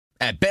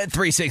At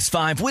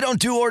Bet365, we don't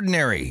do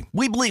ordinary.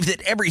 We believe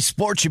that every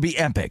sport should be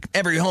epic.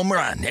 Every home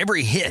run,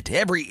 every hit,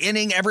 every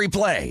inning, every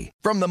play.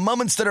 From the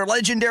moments that are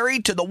legendary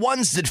to the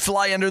ones that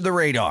fly under the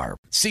radar.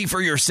 See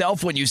for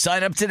yourself when you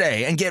sign up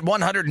today and get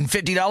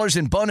 $150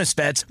 in bonus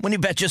bets when you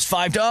bet just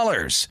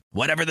 $5.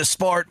 Whatever the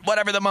sport,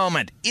 whatever the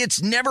moment,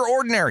 it's never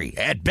ordinary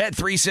at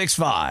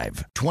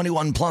Bet365.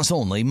 21 plus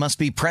only. Must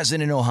be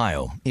present in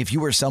Ohio. If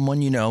you or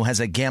someone you know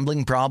has a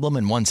gambling problem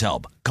and wants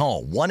help,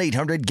 call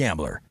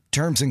 1-800-GAMBLER.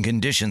 Terms and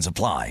conditions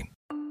apply.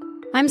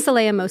 I'm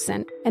Saleha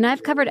Mohsin, and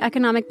I've covered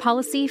economic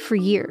policy for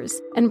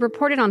years and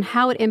reported on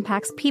how it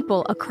impacts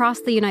people across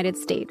the United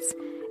States.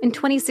 In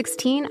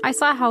 2016, I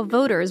saw how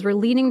voters were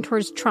leaning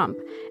towards Trump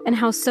and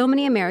how so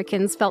many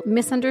Americans felt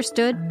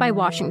misunderstood by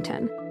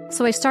Washington.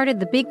 So I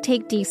started The Big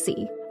Take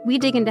DC. We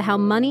dig into how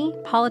money,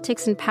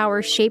 politics, and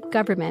power shape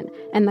government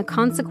and the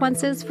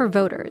consequences for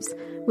voters.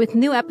 With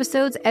new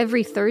episodes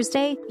every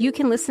Thursday, you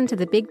can listen to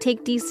The Big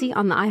Take DC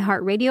on the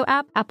iHeartRadio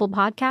app, Apple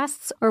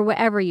Podcasts, or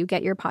wherever you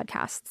get your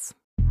podcasts.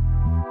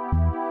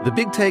 The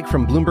Big Take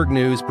from Bloomberg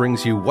News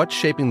brings you what's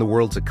shaping the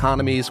world's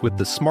economies with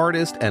the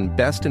smartest and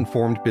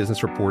best-informed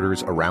business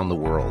reporters around the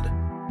world.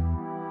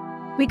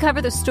 We cover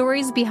the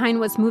stories behind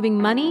what's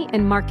moving money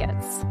and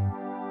markets,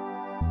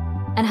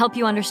 and help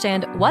you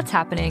understand what's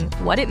happening,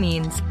 what it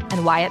means,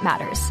 and why it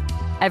matters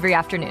every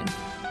afternoon.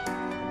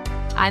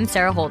 I'm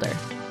Sarah Holder.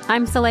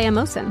 I'm Saleha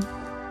Mohsin.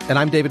 And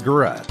I'm David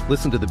Gura.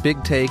 Listen to The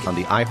Big Take on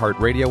the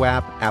iHeartRadio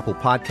app, Apple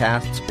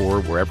Podcasts,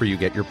 or wherever you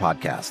get your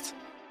podcasts.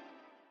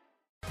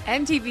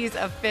 MTV's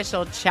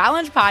official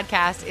Challenge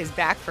podcast is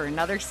back for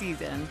another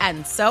season.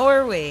 And so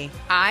are we.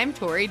 I'm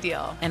Tori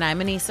Deal. And I'm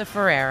Anissa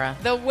Ferreira.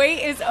 The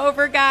wait is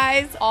over,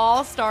 guys.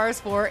 All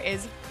Stars 4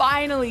 is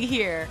finally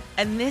here.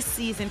 And this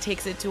season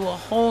takes it to a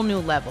whole new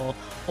level.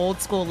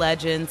 Old school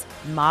legends,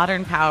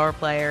 modern power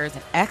players,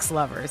 and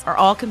ex-lovers are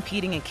all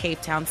competing in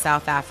Cape Town,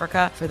 South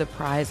Africa for the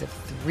prize of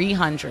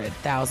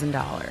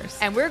 $300,000.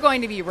 And we're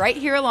going to be right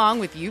here along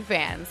with you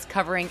fans,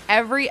 covering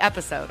every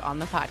episode on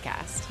the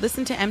podcast.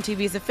 Listen to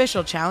MTV's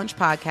official Challenge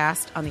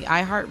podcast on the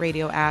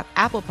iHeartRadio app,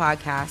 Apple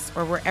Podcasts,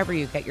 or wherever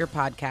you get your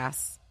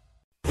podcasts.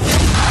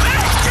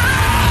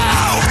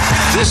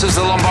 This is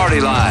the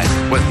Lombardi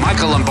Line with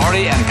Michael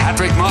Lombardi and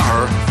Patrick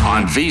Maher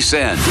on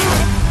VSiN.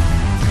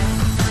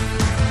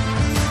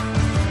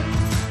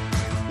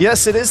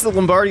 Yes, it is the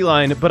Lombardi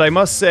Line, but I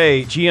must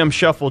say GM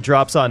Shuffle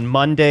drops on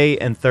Monday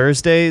and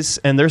Thursdays,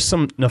 and there's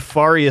some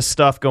nefarious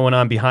stuff going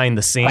on behind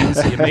the scenes.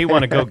 You may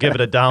want to go give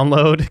it a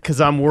download, because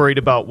I'm worried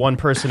about one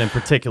person in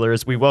particular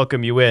as we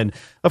welcome you in.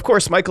 Of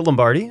course, Michael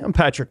Lombardi. I'm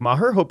Patrick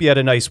Maher. Hope you had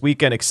a nice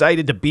weekend.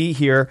 Excited to be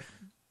here.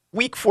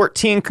 Week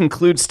 14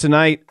 concludes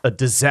tonight. A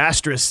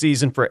disastrous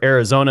season for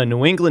Arizona.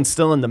 New England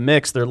still in the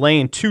mix. They're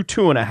laying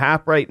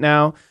 2.5 right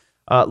now.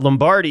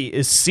 Lombardi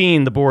is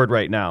seeing the board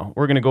right now.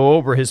 We're going to go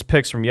over his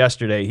picks from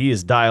yesterday. He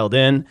is dialed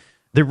in.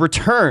 The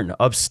return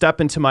of Step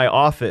Into My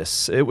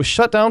Office. It was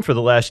shut down for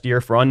the last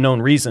year for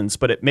unknown reasons,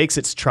 but it makes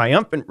its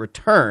triumphant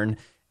return.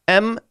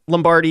 M.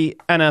 Lombardi,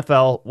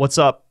 NFL. What's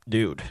up,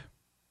 dude?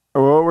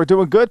 Well, we're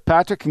doing good,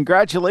 Patrick.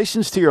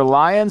 Congratulations to your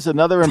Lions.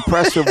 Another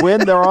impressive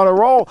win. They're on a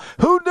roll.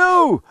 Who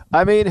knew?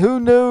 I mean, who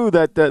knew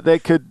that they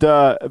could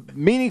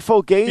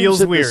meaningful games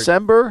feels in weird.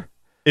 December?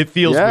 It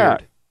feels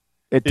weird.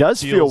 It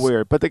does feel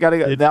weird, but they got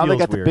to now. They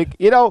got the big.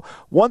 You know,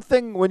 one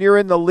thing when you're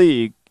in the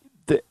league,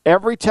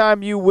 every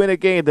time you win a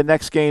game, the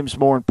next game's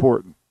more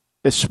important.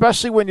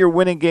 Especially when you're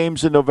winning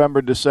games in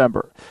November,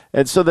 December,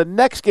 and so the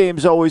next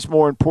game's always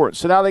more important.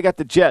 So now they got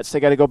the Jets. They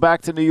got to go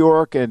back to New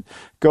York and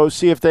go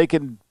see if they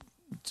can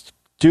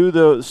do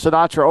the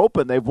Sinatra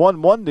Open. They've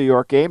won one New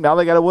York game. Now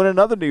they got to win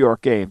another New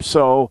York game.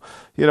 So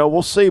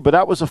we'll see. But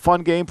that was a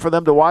fun game for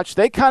them to watch.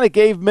 They kind of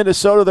gave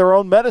Minnesota their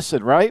own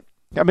medicine, right?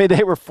 I mean,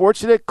 they were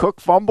fortunate. Cook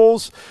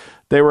fumbles.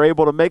 They were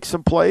able to make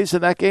some plays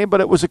in that game,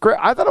 but it was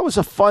I thought it was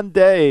a fun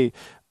day.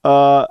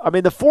 I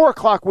mean, the 4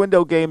 o'clock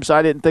window games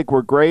I didn't think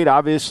were great.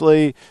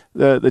 Obviously,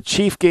 the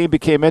Chief game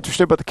became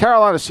interesting, but the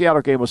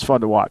Carolina-Seattle game was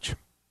fun to watch.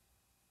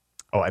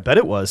 Oh, I bet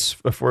it was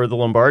for the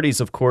Lombardis,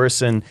 of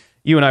course. And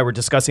you and I were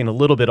discussing a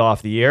little bit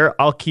off the air.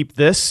 I'll keep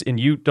this, and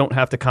you don't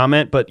have to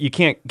comment, but you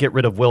can't get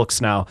rid of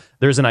Wilks now.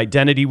 There's an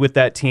identity with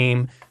that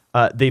team.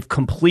 They've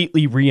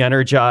completely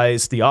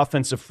re-energized. The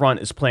offensive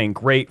front is playing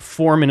great.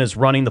 Foreman is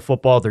running the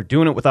football. They're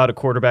doing it without a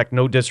quarterback,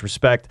 no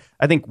disrespect.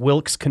 I think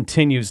Wilks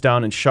continues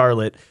down in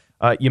Charlotte.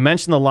 You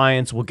mentioned the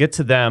Lions. We'll get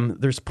to them.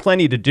 There's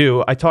plenty to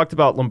do. I talked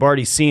about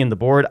Lombardi seeing the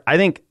board. I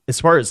think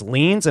as far as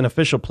leans and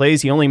official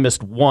plays, he only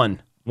missed one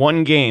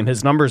game.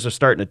 His numbers are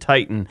starting to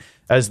tighten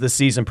as the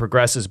season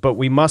progresses. But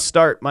we must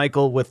start,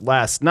 Michael, with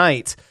last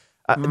night.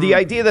 The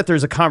idea that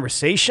there's a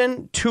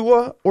conversation,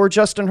 Tua or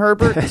Justin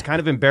Herbert, is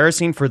kind of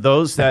embarrassing for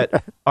those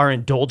that are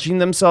indulging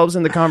themselves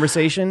in the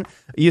conversation.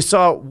 You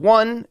saw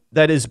one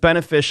that is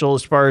beneficial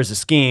as far as a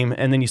scheme,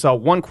 and then you saw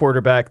one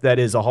quarterback that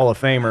is a Hall of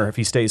Famer if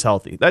he stays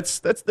healthy. That's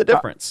the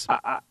difference.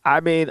 I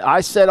mean,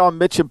 I said on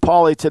Mitch and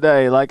Paulie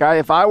today, like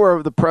if I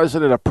were the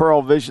president of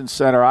Pearl Vision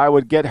Center, I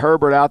would get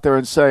Herbert out there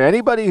and say,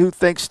 anybody who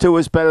thinks Tua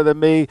is better than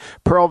me,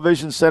 Pearl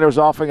Vision Center is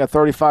offering a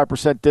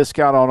 35%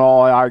 discount on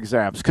all our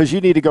exams because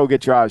you need to go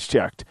get your eyes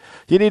checked.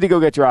 You need to go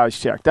get your eyes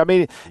checked. I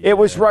mean, It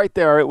was right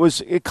there. It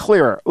was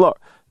clear. Look,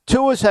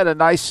 Tua's had a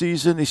nice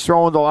season. He's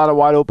throwing to a lot of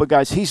wide open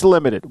guys. He's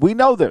limited. We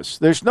know this.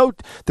 There's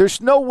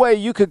no way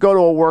you could go to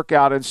a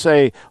workout and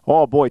say,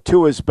 oh, boy,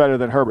 Tua's better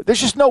than Herbert.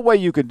 There's just no way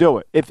you could do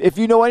it. If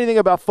you know anything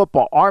about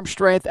football, arm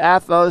strength,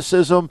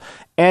 athleticism,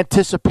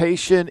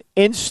 anticipation,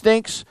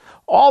 instincts,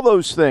 all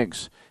those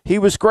things. He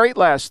was great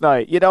last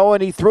night,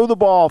 and he threw the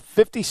ball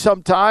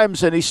 50-some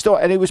times, and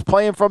he was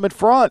playing from in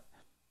front.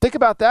 Think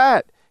about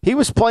that. He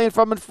was playing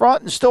from in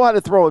front and still had to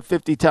throw it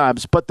 50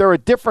 times. But they're a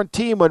different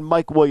team when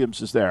Mike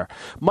Williams is there.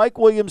 Mike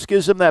Williams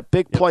gives him that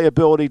big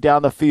playability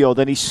down the field,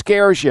 and he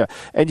scares you,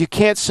 and you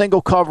can't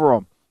single cover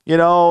him,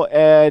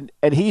 and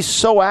he's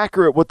so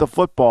accurate with the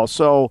football.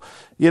 So,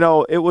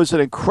 it was an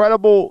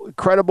incredible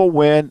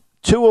win.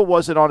 Tua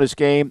wasn't on his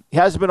game. He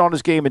hasn't been on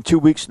his game in 2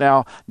 weeks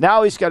now.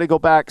 Now he's got to go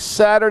back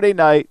Saturday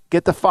night,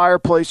 get the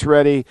fireplace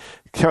ready,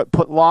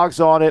 put logs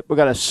on it. We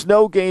got a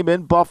snow game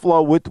in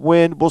Buffalo with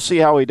wind. We'll see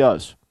how he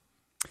does.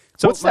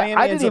 So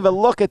I didn't even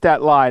look at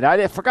that line.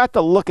 I forgot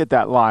to look at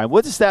that line.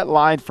 What is that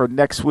line for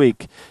next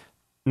week?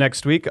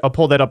 Next week? I'll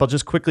pull that up. I'll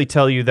just quickly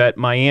tell you that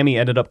Miami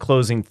ended up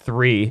closing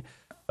 3.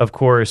 Of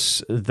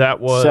course, that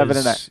was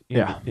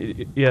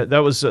 7.5. Yeah, that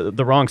was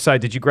the wrong side.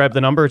 Did you grab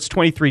the number? It's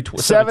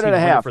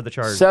 7.5 for the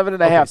Chargers.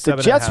 7.5.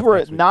 The Jets were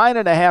at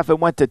 9.5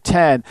 and went to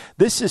 10.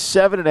 This is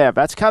 7.5.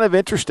 That's kind of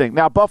interesting.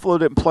 Now, Buffalo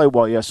didn't play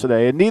well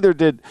yesterday, and neither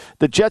did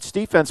the Jets.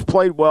 Defense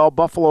played well.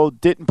 Buffalo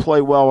didn't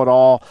play well at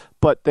all,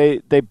 but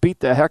they beat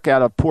the heck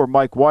out of poor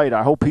Mike White.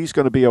 I hope he's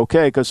going to be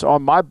okay because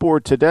on my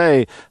board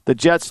today, the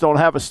Jets don't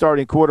have a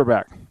starting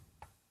quarterback.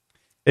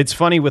 It's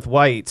funny with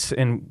White,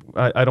 and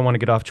I don't want to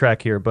get off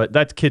track here, but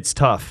that kid's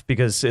tough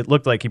because it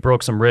looked like he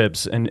broke some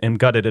ribs and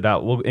gutted it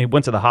out. He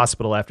went to the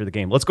hospital after the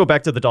game. Let's go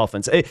back to the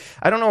Dolphins.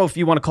 I don't know if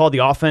you want to call the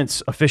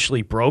offense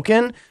officially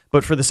broken,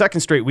 but for the second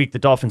straight week, the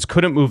Dolphins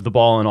couldn't move the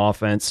ball in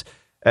offense,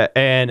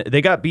 and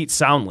they got beat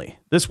soundly.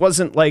 This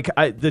wasn't like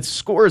the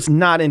score is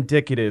not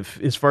indicative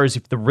as far as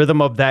the rhythm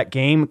of that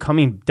game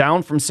coming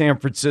down from San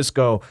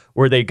Francisco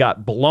where they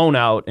got blown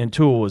out and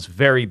Tua was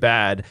very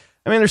bad.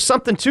 I mean, there's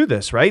something to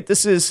this, right?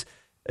 This is...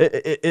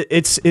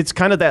 It's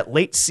kind of that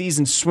late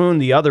season swoon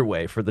the other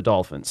way for the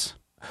Dolphins.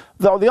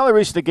 The only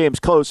reason the game's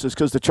close is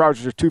because the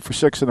Chargers are 2 for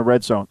 6 in the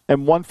red zone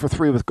and 1 for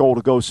 3 with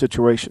goal-to-go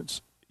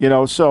situations.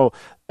 So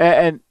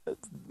and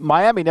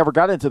Miami never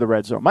got into the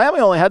red zone.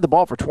 Miami only had the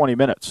ball for 20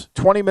 minutes.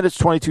 20 minutes,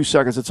 22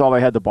 seconds, that's all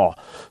they had the ball.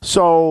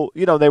 So,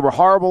 they were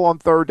horrible on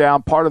third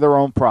down, part of their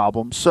own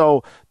problem.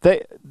 So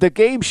the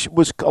game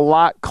was a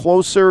lot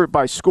closer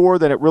by score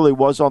than it really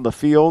was on the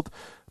field.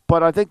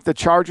 But I think the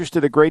Chargers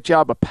did a great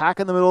job of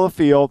packing the middle of the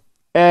field.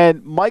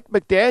 And Mike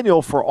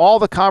McDaniel, for all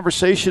the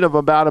conversation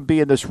about him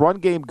being this run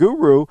game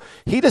guru,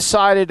 he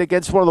decided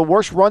against one of the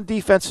worst run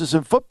defenses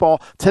in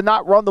football to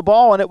not run the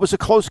ball, and it was a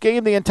close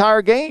game the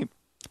entire game.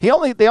 They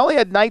only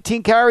had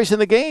 19 carries in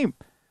the game.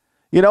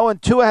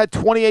 And Tua had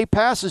 28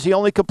 passes. He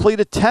only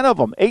completed 10 of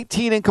them,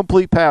 18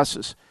 incomplete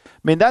passes.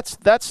 I mean,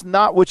 that's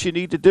not what you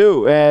need to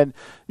do. And,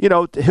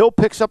 Hill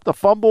picks up the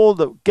fumble,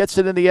 gets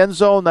it in the end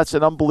zone. That's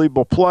an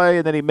unbelievable play.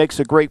 And then he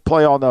makes a great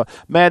play on the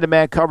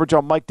man-to-man coverage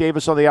on Mike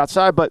Davis on the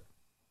outside. But,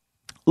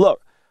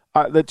 look,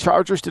 the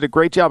Chargers did a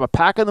great job of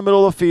packing the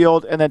middle of the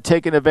field and then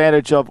taking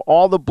advantage of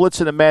all the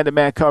blitzing and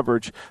man-to-man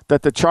coverage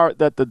that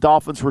the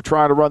Dolphins were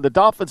trying to run. The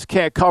Dolphins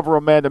can't cover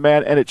a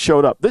man-to-man, and it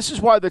showed up. This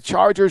is why the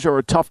Chargers are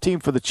a tough team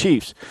for the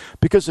Chiefs,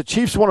 because the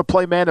Chiefs want to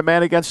play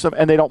man-to-man against them,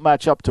 and they don't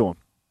match up to them.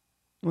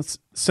 Let's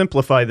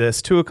simplify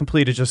this. Tua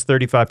completed just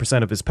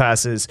 35% of his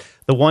passes.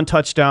 The 1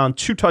 touchdown,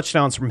 2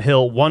 touchdowns from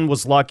Hill. 1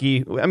 was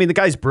lucky. I mean, the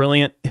guy's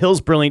brilliant.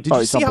 Hill's brilliant. Did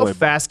you see how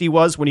fast he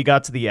was when he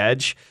got to the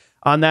edge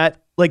on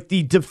that? Like,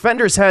 the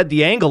defenders had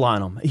the angle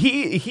on him.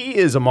 He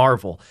is a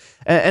marvel.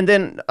 And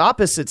then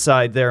opposite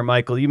side there,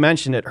 Michael, you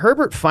mentioned it.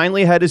 Herbert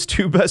finally had his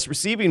 2 best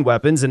receiving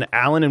weapons, and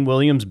Allen and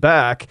Williams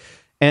back.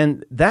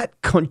 And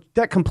that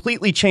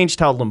completely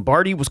changed how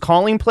Lombardi was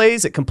calling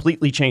plays. It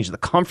completely changed the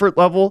comfort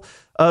level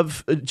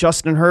of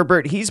Justin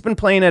Herbert. He's been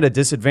playing at a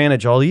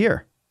disadvantage all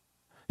year.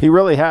 He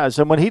really has.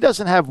 And when he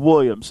doesn't have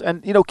Williams,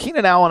 and,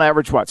 Keenan Allen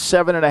averaged,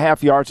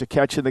 7.5 yards a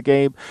catch in the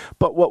game.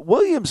 But what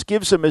Williams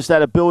gives him is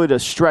that ability to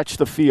stretch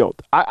the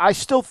field. I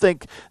still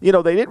think, they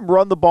didn't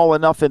run the ball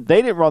enough, and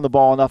they didn't run the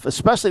ball enough,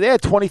 especially they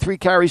had 23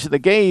 carries in the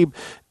game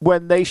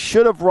when they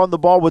should have run the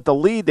ball with the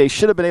lead. They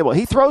should have been able.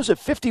 He throws it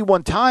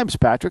 51 times,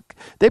 Patrick.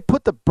 They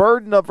put the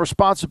burden of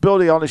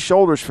responsibility on his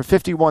shoulders for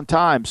 51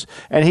 times,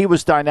 and he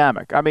was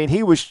dynamic. I mean,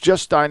 he was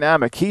just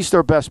dynamic. He's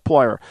their best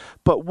player.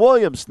 But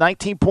Williams,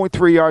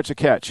 19.3 yards a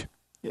catch.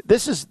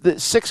 This is the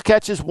 6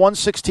 catches,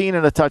 116,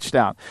 and a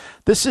touchdown.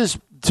 This is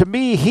to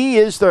me, he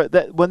is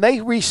that when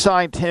they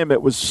re-signed him,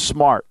 it was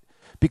smart.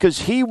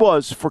 Because he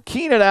was, for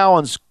Keenan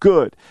Allen's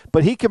good,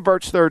 but he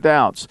converts third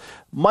downs.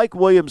 Mike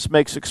Williams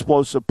makes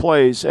explosive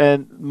plays,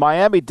 and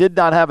Miami did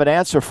not have an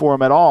answer for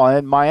him at all.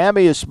 And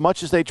Miami, as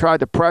much as they tried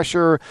to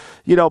pressure,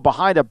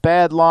 behind a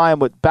bad line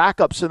with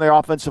backups in their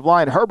offensive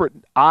line, Herbert,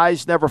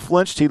 eyes never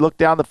flinched. He looked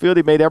down the field.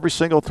 He made every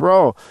single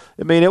throw.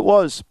 I mean, it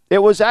was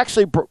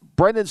actually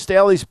Brendan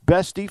Staley's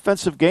best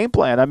defensive game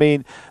plan. I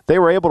mean, they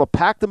were able to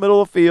pack the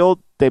middle of the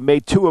field. They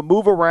made Tua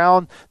move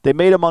around. They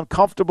made him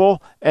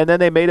uncomfortable, and then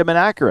they made him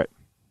inaccurate.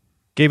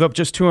 Gave up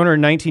just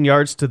 219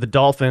 yards to the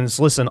Dolphins.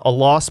 Listen, a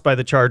loss by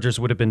the Chargers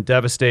would have been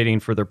devastating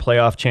for their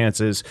playoff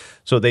chances,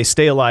 so they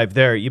stay alive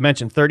there. You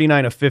mentioned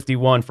 39 of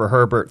 51 for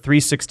Herbert,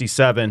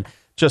 367,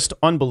 just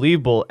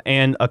unbelievable,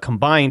 and a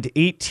combined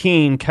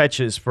 18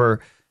 catches for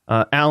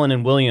Allen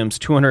and Williams,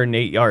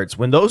 208 yards.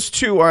 When those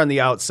two are on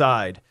the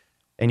outside,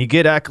 and you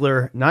get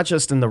Eckler, not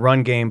just in the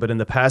run game, but in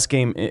the pass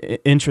game,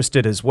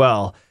 interested as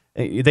well,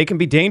 they can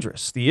be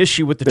dangerous. The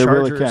issue with the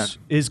Chargers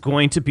is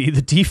going to be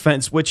the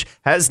defense, which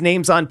has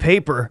names on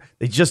paper.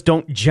 They just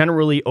don't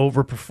generally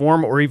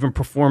overperform or even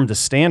perform to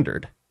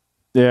standard.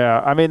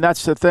 Yeah, I mean,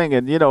 that's the thing.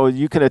 And,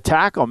 you can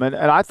attack them. And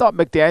I thought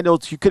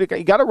McDaniels,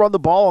 you got to run the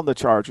ball on the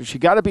Chargers. You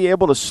got to be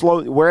able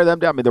to wear them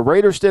down. I mean, the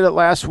Raiders did it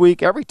last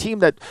week. Every team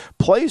that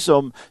plays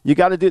them, you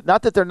got to do,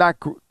 not that they're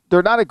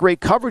not a great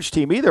coverage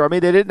team either. I mean,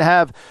 they didn't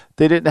have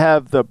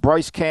the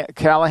Bryce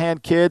Callahan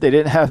kid. They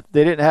didn't have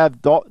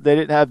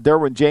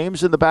Derwin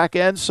James in the back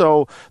end.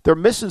 So they're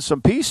missing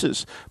some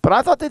pieces. But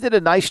I thought they did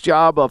a nice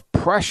job of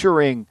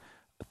pressuring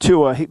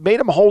Tua. He made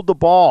him hold the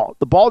ball.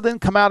 The ball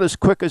didn't come out as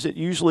quick as it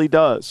usually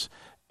does.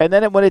 And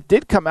then when it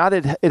did come out,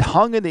 it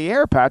hung in the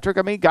air, Patrick.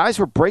 I mean, guys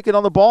were breaking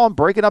on the ball and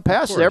breaking up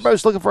passes. Everybody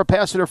was looking for a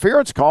pass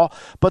interference call,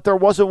 but there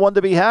wasn't one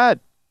to be had.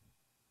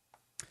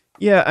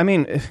 Yeah, I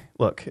mean,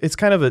 look, it's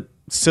kind of a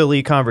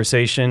silly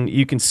conversation.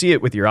 You can see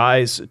it with your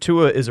eyes.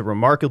 Tua is a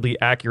remarkably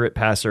accurate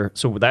passer,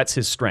 so that's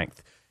his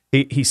strength.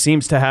 He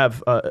seems to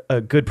have a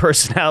good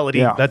personality.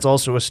 Yeah. That's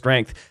also a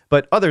strength.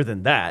 But other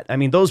than that, I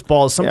mean, those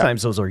balls,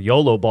 sometimes those are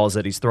YOLO balls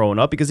that he's throwing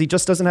up because he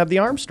just doesn't have the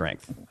arm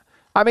strength.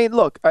 I mean,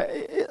 look,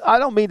 I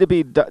don't mean to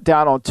be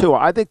down on Tua.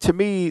 I think, to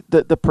me,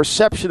 the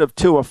perception of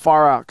Tua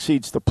far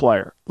exceeds the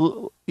player.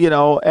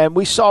 And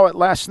we saw it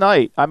last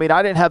night. I mean,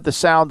 I didn't have the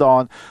sound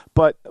on,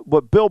 but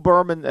what Bill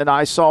Berman and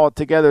I saw it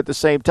together at the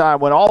same time,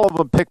 when all of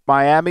them picked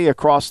Miami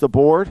across the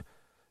board,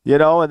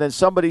 and then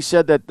somebody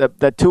said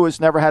that Tua's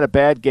never had a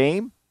bad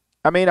game.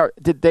 I mean,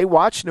 did they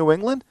watch New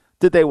England?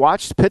 Did they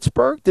watch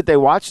Pittsburgh? Did they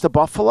watch the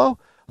Buffalo?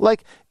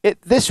 Like,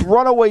 this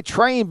runaway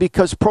train,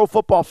 because Pro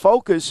Football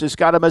Focus has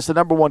got him as the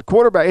number one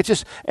quarterback. It's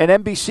just an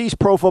NBC's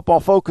Pro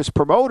Football Focus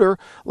promoter.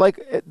 Like,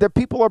 the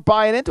people are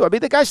buying into it. I mean,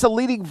 the guy's the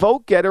leading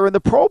vote getter in the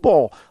Pro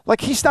Bowl.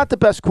 Like, he's not the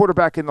best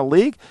quarterback in the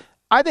league.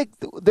 I think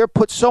they're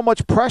put so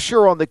much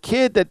pressure on the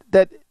kid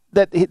that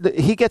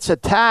he gets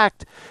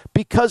attacked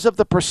because of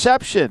the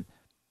perception.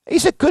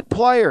 He's a good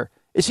player.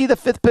 Is he the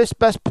fifth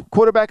best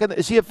quarterback?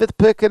 Is he a fifth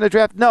pick in the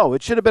draft? No,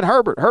 it should have been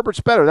Herbert.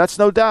 Herbert's better. That's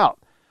no doubt.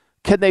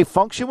 Can they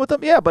function with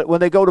him? Yeah, but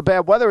when they go to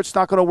bad weather, it's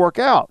not going to work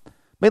out. I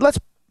mean,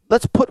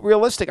 let's put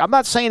realistic. I'm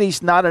not saying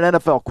he's not an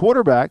NFL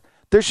quarterback.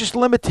 There's just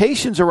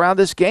limitations around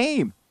this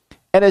game.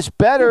 And as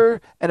better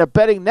and a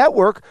betting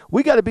network,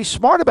 we got to be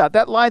smart about it.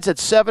 That line's at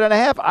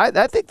 7.5.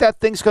 I think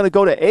that thing's going to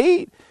go to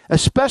 8,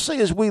 especially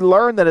as we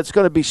learn that it's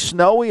going to be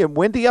snowy and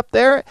windy up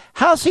there.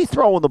 How's he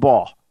throwing the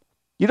ball?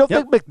 You don't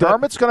think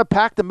McDermott's going to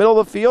pack the middle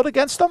of the field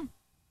against them?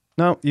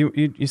 No,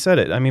 you said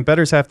it. I mean,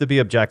 bettors have to be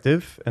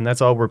objective, and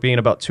that's all we're being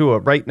about Tua.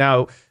 Right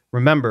now,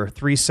 remember,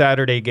 3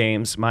 Saturday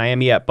games,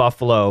 Miami at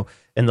Buffalo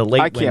in the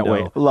late window. I can't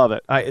wait. Love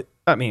it.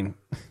 I mean,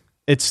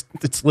 it's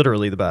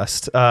literally the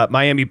best.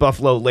 Miami,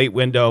 Buffalo, late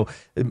window.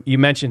 You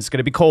mentioned it's going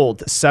to be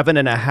cold.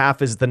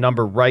 7.5 is the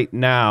number right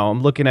now.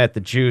 I'm looking at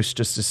the juice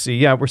just to see.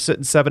 Yeah, we're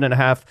sitting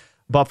 7.5.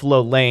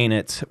 Buffalo laying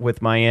it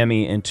with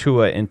Miami and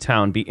Tua in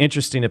town. Be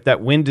interesting if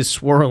that wind is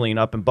swirling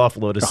up in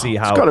Buffalo to see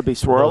how it's going to be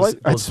swirling.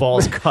 Those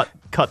balls cut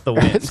the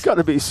wind. It's going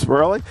to be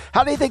swirling.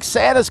 How do you think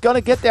Santa's going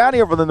to get down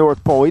here from the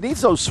North Pole? He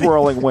needs those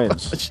swirling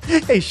winds.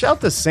 Hey,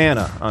 shout to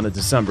Santa on a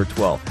December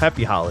 12th.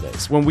 Happy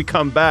holidays. When we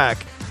come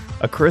back,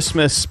 a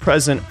Christmas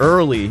present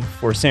early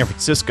for San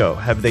Francisco.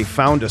 Have they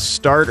found a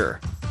starter?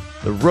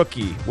 The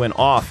rookie went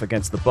off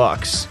against the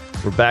Bucs.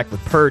 We're back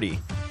with Purdy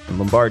and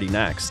Lombardi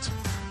next.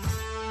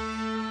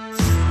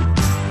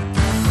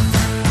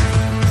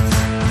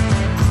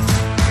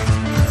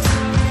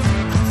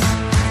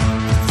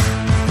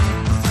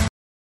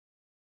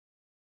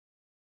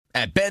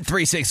 At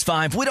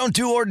Bet365, we don't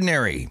do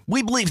ordinary.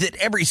 We believe that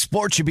every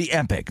sport should be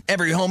epic.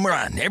 Every home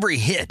run, every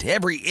hit,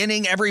 every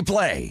inning, every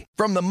play.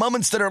 From the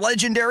moments that are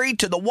legendary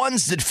to the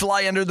ones that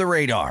fly under the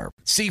radar.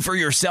 See for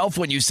yourself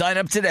when you sign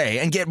up today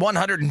and get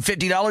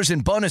 $150 in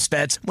bonus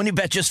bets when you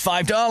bet just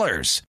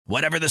 $5.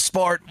 Whatever the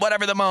sport,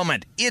 whatever the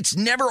moment, it's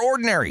never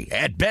ordinary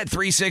at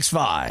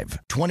Bet365.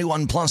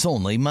 21 plus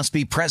only. Must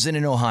be present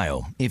in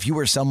Ohio. If you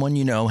or someone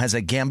you know has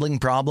a gambling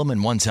problem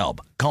and wants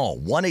help, call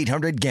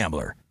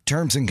 1-800-GAMBLER.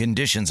 Terms and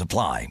conditions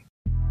apply.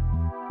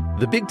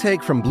 The Big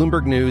Take from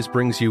Bloomberg News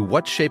brings you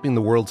what's shaping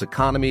the world's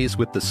economies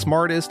with the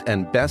smartest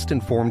and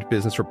best-informed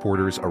business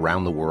reporters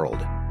around the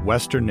world.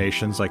 Western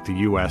nations like the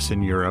U.S.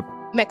 and Europe.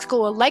 Mexico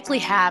will likely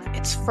have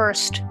its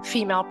first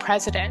female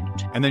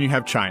president. And then you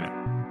have China.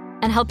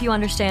 And help you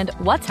understand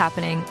what's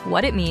happening,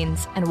 what it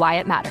means, and why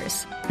it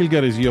matters. He'll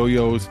get his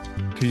yo-yos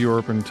to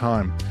Europe in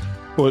time.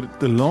 But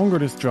the longer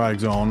this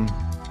drags on,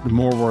 the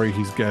more worry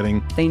he's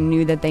getting. They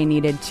knew that they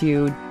needed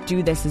to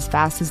do this as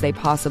fast as they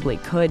possibly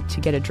could to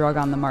get a drug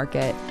on the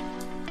market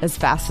as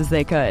fast as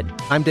they could.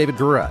 I'm David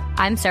Gura.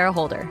 I'm Sarah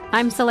Holder.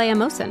 I'm Saleha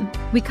Mohsin.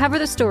 We cover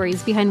the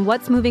stories behind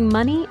what's moving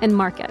money and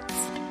markets.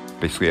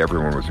 Basically,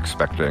 everyone was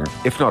expecting,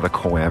 if not a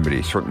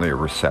calamity, certainly a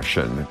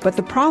recession. But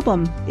the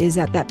problem is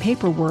that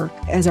paperwork,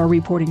 as our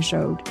reporting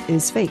showed,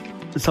 is fake.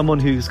 As someone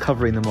who's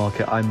covering the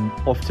market, I'm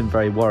often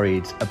very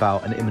worried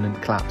about an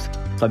imminent collapse.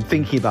 So I'm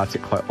thinking about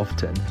it quite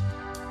often.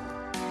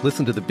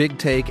 Listen to The Big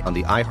Take on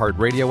the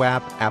iHeartRadio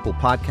app, Apple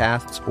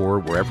Podcasts, or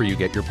wherever you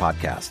get your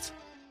podcasts.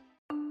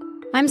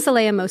 I'm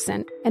Saleha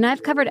Mohsin, and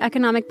I've covered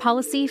economic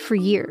policy for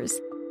years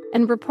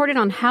and reported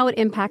on how it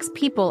impacts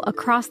people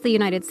across the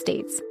United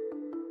States.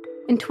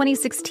 In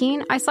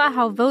 2016, I saw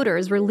how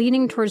voters were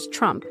leaning towards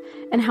Trump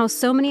and how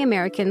so many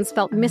Americans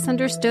felt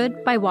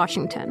misunderstood by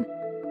Washington.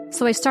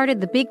 So I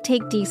started The Big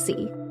Take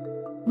DC.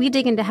 We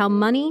dig into how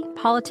money,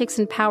 politics,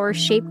 and power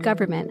shape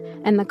government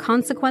and the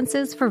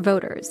consequences for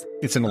voters.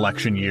 It's an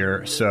election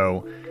year,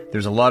 so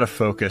there's a lot of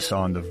focus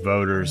on the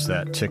voters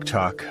that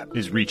TikTok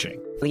is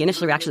reaching. The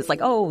initial reaction is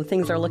like, oh,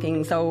 things are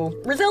looking so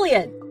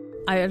resilient.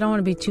 I don't want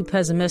to be too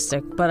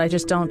pessimistic, but I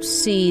just don't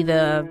see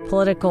the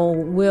political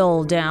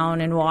will down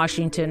in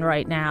Washington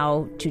right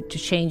now to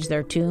change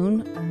their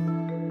tune.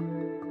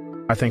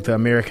 I think the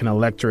American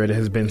electorate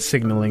has been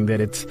signaling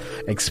that it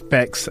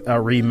expects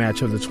a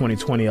rematch of the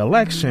 2020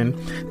 election.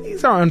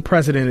 These are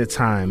unprecedented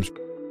times.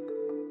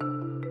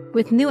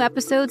 With new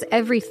episodes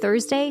every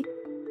Thursday,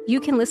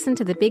 you can listen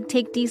to The Big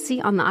Take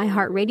DC on the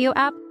iHeartRadio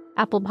app,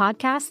 Apple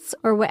Podcasts,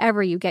 or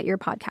wherever you get your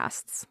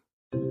podcasts.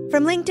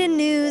 From LinkedIn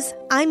News,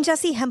 I'm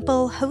Jessie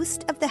Hempel,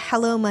 host of the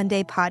Hello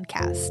Monday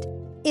podcast.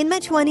 In my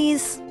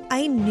 20s,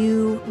 I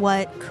knew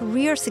what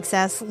career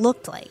success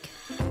looked like.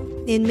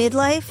 In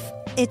midlife,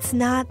 it's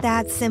not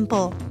that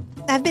simple.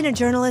 I've been a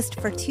journalist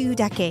for 2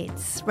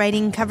 decades,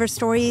 writing cover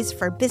stories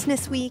for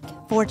Business Week,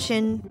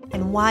 Fortune,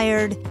 and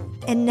Wired.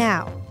 And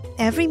now,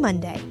 every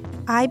Monday,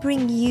 I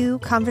bring you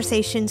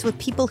conversations with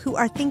people who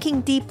are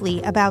thinking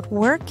deeply about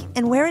work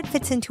and where it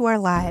fits into our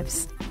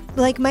lives.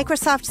 Like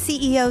Microsoft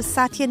CEO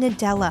Satya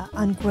Nadella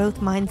on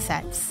growth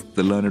mindsets.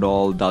 The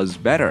learn-it-all does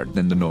better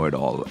than the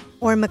know-it-all.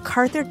 Or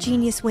MacArthur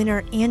Genius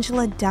winner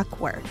Angela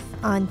Duckworth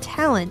on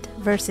talent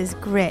versus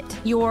grit.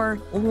 Your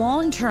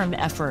long-term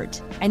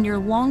effort and your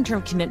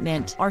long-term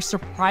commitment are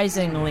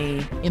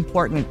surprisingly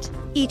important.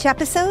 Each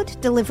episode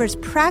delivers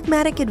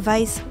pragmatic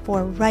advice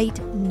for right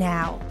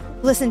now.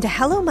 Listen to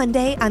Hello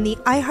Monday on the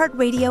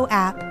iHeartRadio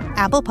app,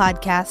 Apple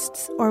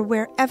Podcasts, or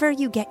wherever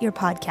you get your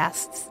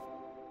podcasts.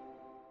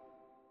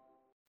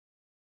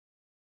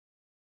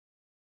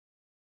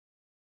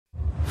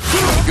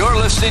 You're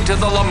listening to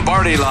The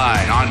Lombardi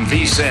Line on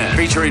VSiN,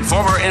 featuring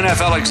former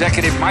NFL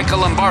executive Michael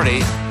Lombardi.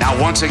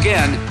 Now, once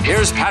again,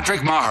 here's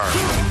Patrick Maher.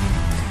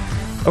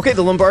 Okay,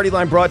 The Lombardi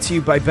Line brought to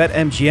you by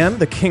BetMGM,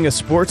 the king of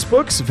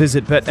sportsbooks.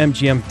 Visit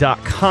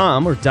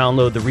BetMGM.com or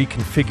download the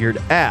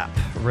reconfigured app.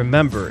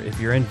 Remember, if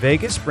you're in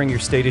Vegas, bring your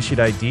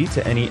state-issued ID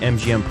to any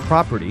MGM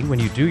property. When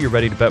you do, you're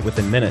ready to bet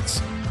within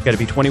minutes. Got to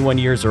be 21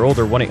 years or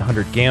older,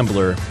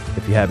 1-800-GAMBLER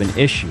if you have an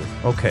issue.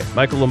 Okay,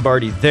 Michael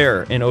Lombardi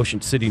there in Ocean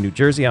City, New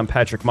Jersey. I'm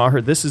Patrick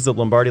Maher. This is The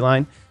Lombardi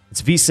Line.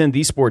 It's VSiN,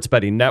 the Sports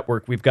Betting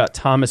Network. We've got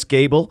Thomas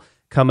Gable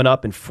coming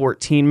up in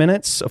 14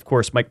 minutes. Of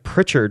course, Mike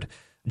Pritchard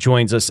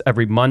joins us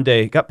every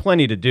Monday. Got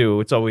plenty to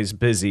do. It's always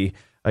busy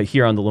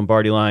here on The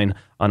Lombardi Line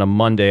on a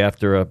Monday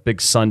after a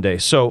big Sunday.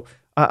 So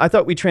I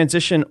thought we'd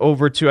transition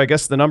over to, I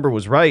guess the number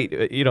was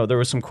right. You know, there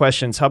were some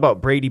questions. How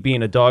about Brady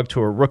being a dog to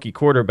a rookie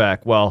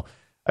quarterback? Well,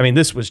 I mean,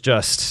 this was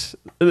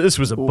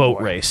a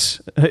boat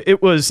race.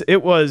 It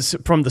was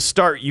from the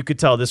start, you could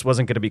tell this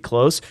wasn't going to be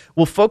close.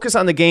 We'll focus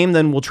on the game,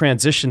 then we'll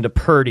transition to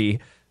Purdy.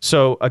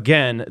 So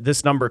again,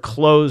 this number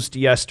closed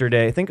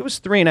yesterday. I think it was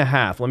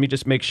 3.5. Let me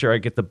just make sure I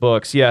get the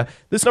books. Yeah,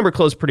 this number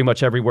closed pretty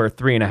much everywhere,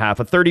 3.5.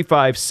 A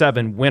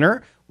 35-7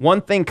 winner. One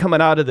thing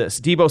coming out of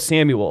this, Deebo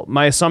Samuel,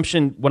 my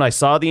assumption when I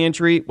saw the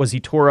injury was he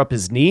tore up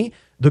his knee.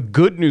 The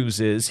good news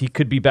is he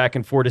could be back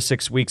in 4 to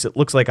 6 weeks. It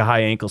looks like a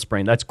high ankle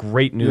sprain. That's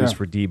great news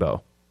for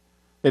Deebo.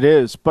 It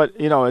is, but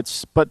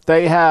but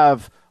they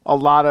have a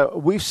lot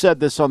of, we've said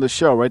this on the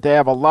show, right? They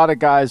have a lot of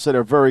guys that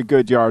are very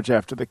good yards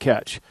after the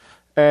catch.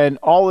 And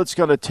all it's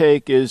going to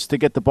take is to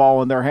get the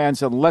ball in their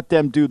hands and let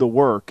them do the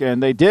work.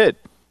 And they did.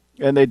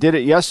 And they did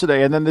it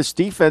yesterday. And then this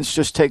defense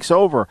just takes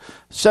over.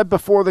 Said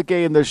before the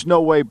game, there's no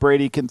way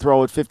Brady can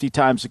throw it 50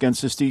 times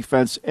against this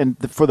defense and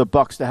for the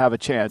Bucs to have a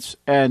chance.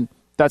 And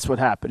that's what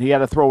happened. He had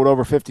to throw it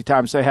over 50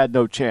 times. They had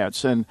no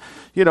chance. And,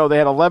 they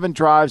had 11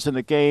 drives in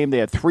the game. They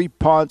had 3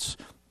 punts.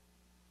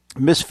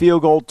 missed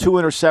field goal, 2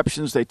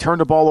 interceptions. They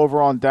turned the ball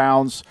over on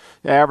downs.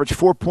 They averaged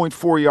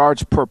 4.4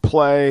 yards per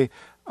play.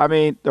 I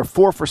mean, they're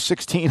 4 for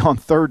 16 on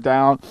third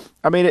down.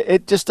 I mean,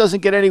 it just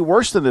doesn't get any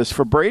worse than this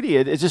for Brady.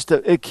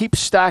 It keeps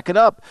stacking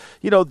up.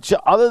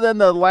 Other than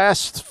the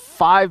last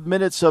 5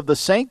 minutes of the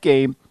Saint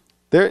game,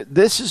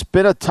 this has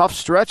been a tough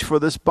stretch for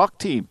this Buck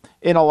team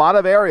in a lot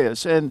of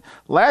areas. And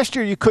last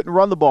year you couldn't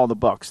run the ball in the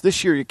Bucks.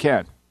 This year you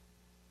can.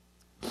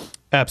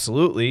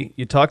 Absolutely.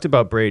 You talked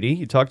about Brady.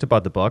 You talked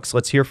about the Bucks.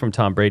 Let's hear from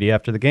Tom Brady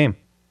after the game.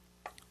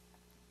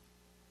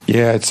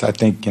 Yeah, I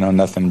think,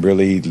 nothing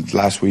really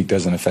last week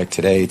doesn't affect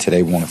today.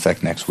 Today won't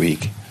affect next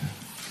week.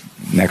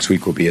 Next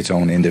week will be its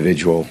own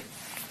individual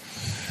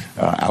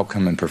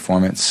outcome and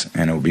performance,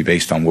 and it will be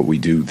based on what we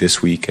do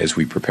this week as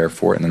we prepare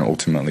for it, and then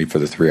ultimately for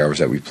the 3 hours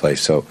that we play.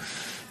 So,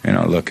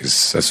 look,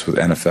 that's with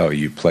NFL.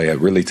 You play a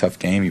really tough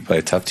game. You play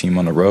a tough team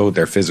on the road.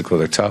 They're physical.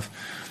 They're tough.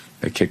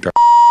 They kicked our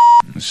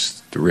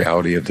It's the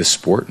reality of this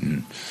sport,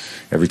 and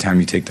every time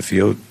you take the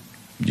field,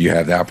 you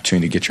have the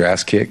opportunity to get your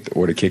ass kicked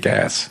or to kick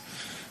ass.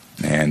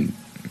 And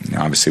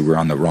obviously we're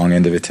on the wrong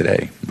end of it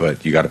today,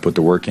 but you got to put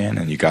the work in,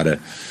 and you got to,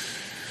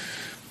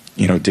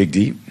 dig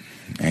deep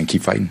and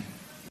keep fighting.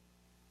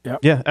 Yep.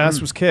 Yeah,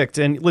 ass was kicked.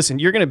 And listen,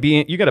 you got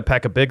to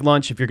pack a big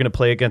lunch if you're going to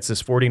play against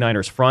this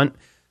 49ers front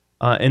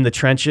in the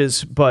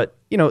trenches. But,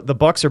 the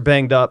Bucs are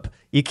banged up.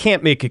 You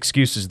can't make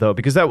excuses, though,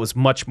 because that was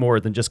much more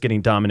than just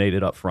getting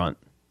dominated up front.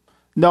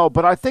 No,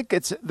 but I think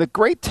it's the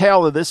great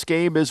tale of this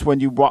game is when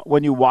you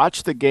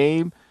watch the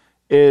game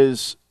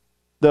is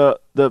the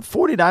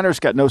 49ers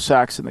got no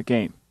sacks in the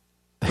game.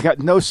 They got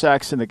no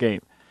sacks in the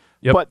game.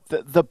 Yep. But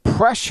the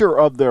pressure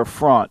of their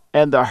front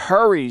and the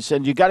hurries,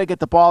 and you got to get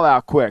the ball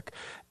out quick,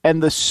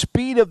 and the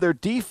speed of their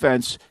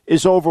defense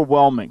is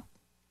overwhelming.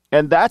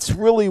 And that's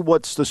really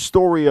what's the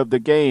story of the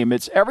game.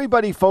 It's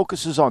everybody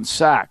focuses on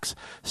sacks.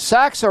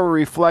 Sacks are a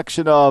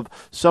reflection of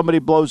somebody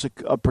blows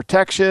a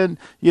protection,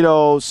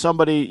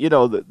 somebody,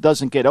 that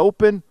doesn't get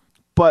open.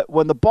 But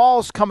when the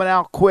ball's coming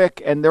out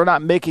quick and they're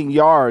not making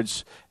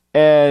yards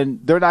and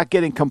they're not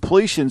getting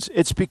completions,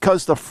 it's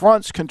because the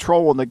front's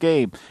controlling the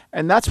game.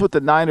 And that's what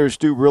the Niners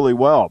do really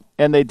well.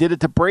 And they did it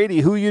to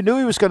Brady, who you knew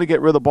he was going to get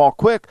rid of the ball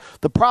quick.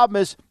 The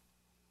problem is,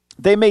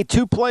 they made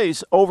 2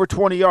 plays over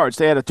 20 yards.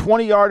 They had a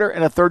 20-yarder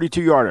and a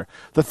 32-yarder.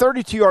 The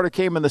 32-yarder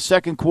came in the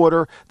second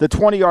quarter. The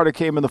 20-yarder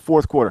came in the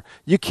fourth quarter.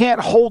 You can't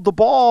hold the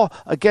ball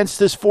against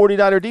this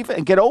 49er defense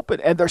and get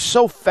open, and they're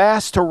so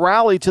fast to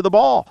rally to the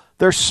ball.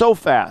 They're so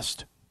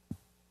fast.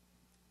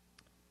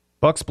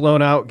 Bucs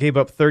blown out, gave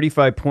up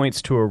 35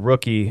 points to a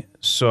rookie,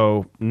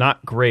 so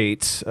not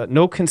great.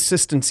 No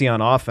consistency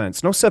on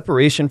offense. No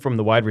separation from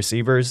the wide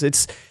receivers.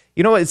 It's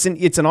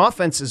an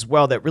offense as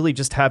well that really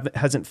just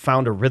hasn't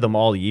found a rhythm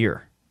all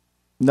year.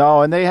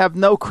 No, and they have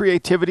no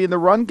creativity in the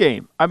run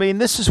game. I mean,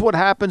 this is what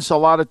happens a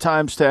lot of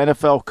times to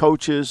NFL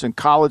coaches and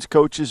college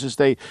coaches is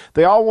they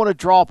all want to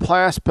draw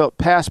pass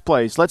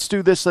plays. Let's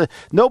do this.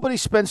 Nobody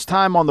spends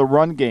time on the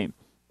run game.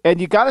 And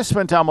you got to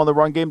spend time on the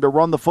run game to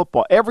run the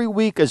football. Every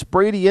week, as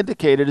Brady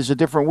indicated, is a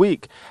different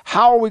week.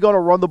 How are we going to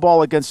run the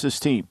ball against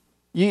this team?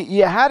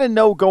 You had to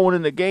know going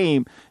in the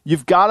game,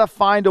 you've got to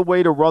find a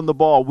way to run the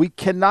ball. We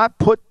cannot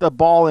put the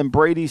ball in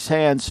Brady's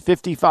hands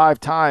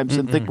 55 times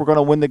and think we're going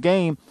to win the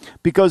game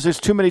because there's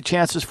too many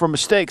chances for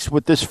mistakes.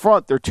 With this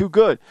front, they're too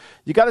good.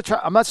 You got to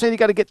try. I'm not saying you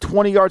got to get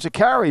 20 yards a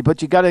carry,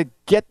 but you got to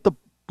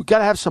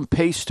have some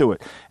pace to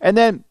it. And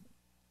then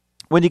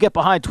when you get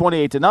behind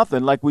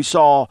 28-0, like we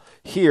saw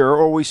here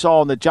or we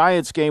saw in the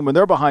Giants game when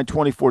they're behind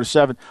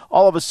 24-7,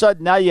 all of a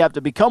sudden now you have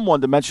to become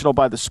one-dimensional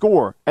by the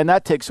score, and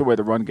that takes away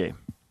the run game.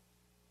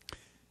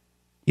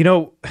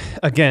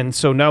 Again,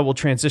 so now we'll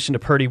transition to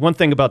Purdy. One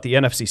thing about the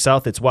NFC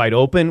South, it's wide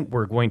open.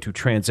 We're going to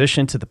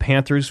transition to the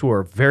Panthers, who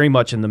are very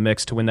much in the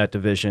mix to win that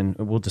division.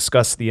 We'll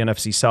discuss the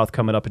NFC South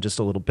coming up in just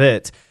a little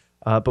bit.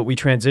 But we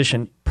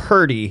transition.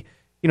 Purdy,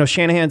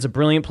 Shanahan's a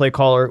brilliant play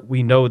caller.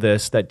 We know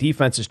this. That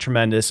defense is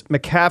tremendous.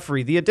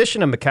 McCaffrey, the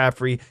addition of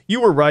McCaffrey, you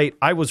were right.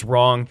 I was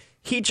wrong.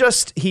 He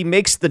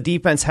makes the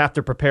defense have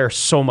to prepare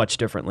so much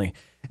differently.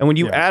 And when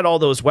you add all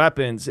those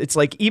weapons, it's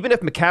like even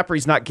if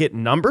McCaffrey's not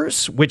getting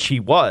numbers, which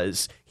he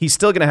was, he's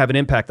still going to have an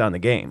impact on the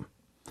game.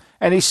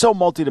 And he's so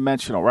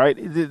multidimensional, right?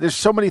 There's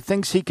so many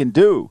things he can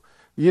do.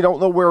 You don't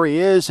know where he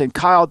is, and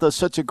Kyle does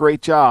such a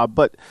great job.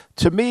 But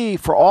to me,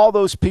 for all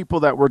those people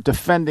that were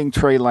defending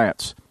Trey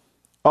Lance,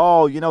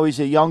 he's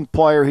a young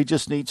player, he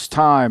just needs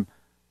time.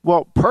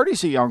 Well,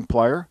 Purdy's a young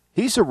player.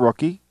 He's a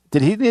rookie.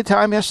 Did he need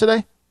time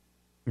yesterday?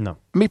 No.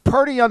 I mean,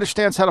 Purdy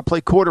understands how to play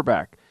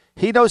quarterback.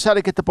 He knows how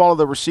to get the ball to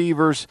the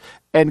receivers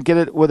and get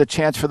it with a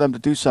chance for them to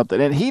do something.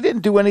 And he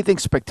didn't do anything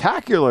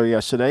spectacular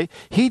yesterday.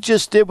 He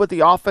just did what the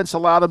offense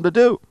allowed him to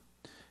do.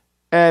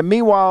 And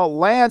meanwhile,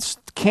 Lance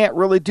can't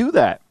really do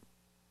that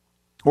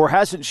or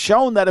hasn't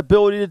shown that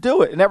ability to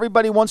do it. And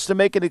everybody wants to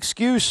make an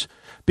excuse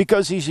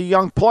because he's a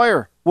young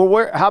player.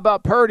 Well, how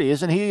about Purdy?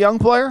 Isn't he a young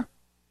player?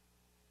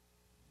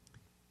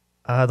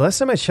 The last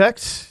time I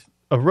checked,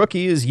 a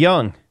rookie is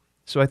young.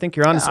 So I think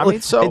you're honest.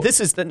 Yeah,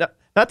 this is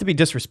not to be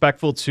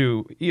disrespectful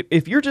to,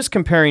 if you're just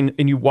comparing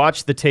and you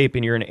watch the tape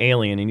and you're an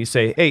alien and you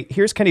say, hey,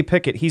 here's Kenny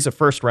Pickett, he's a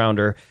first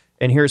rounder,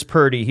 and here's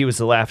Purdy, he was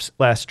the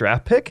last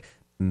draft pick,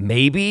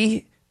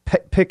 maybe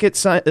Pickett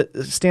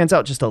stands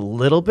out just a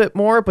little bit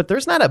more, but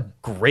there's not a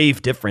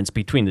grave difference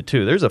between the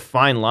two. There's a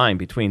fine line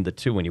between the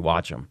two when you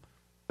watch them.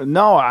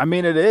 No, I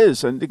mean, it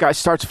is. And the guy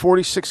starts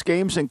 46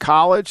 games in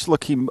college.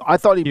 Look, I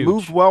thought he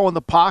moved well in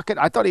the pocket.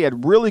 I thought he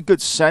had really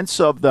good sense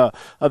of the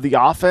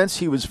offense.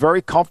 He was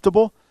very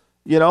comfortable,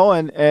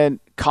 and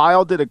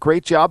Kyle did a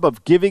great job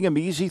of giving him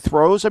easy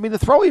throws. I mean, the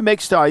throw he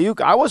makes to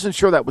Ayuk, I wasn't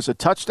sure that was a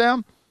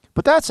touchdown,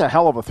 but that's a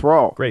hell of a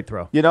throw. Great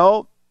throw.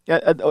 No,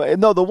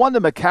 the one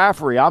to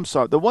McCaffrey, I'm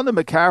sorry. The one to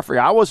McCaffrey,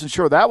 I wasn't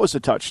sure that was a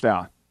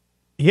touchdown.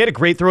 He had a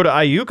great throw to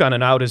Ayuk on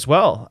an out as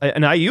well.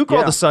 And Ayuk,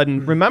 all of a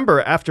sudden,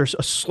 remember, after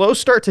a slow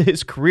start to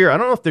his career, I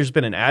don't know if there's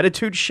been an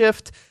attitude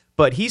shift,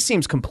 but he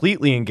seems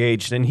completely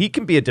engaged, and he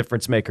can be a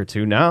difference maker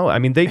too now. I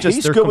mean,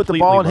 he's good with the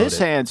ball in his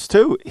hands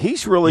too.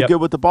 He's really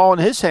good with the ball in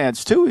his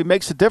hands too. He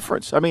makes a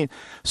difference. I mean,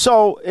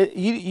 so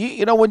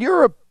when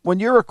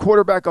you're a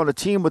quarterback on a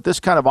team with this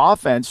kind of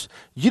offense,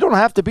 you don't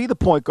have to be the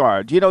point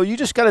guard. You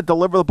just got to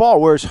deliver the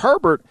ball. Whereas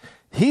Herbert,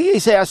 he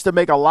has to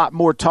make a lot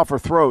more tougher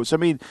throws. I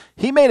mean,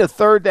 he made a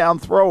third down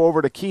throw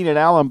over to Keenan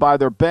Allen by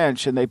their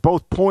bench, and they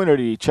both pointed at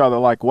each other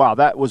like, wow,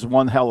 that was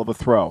one hell of a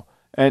throw.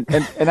 And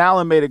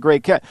Allen made a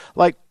great catch.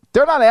 Like,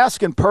 they're not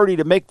asking Purdy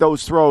to make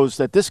those throws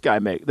that this guy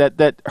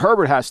that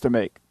Herbert has to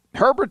make.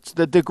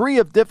 The degree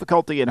of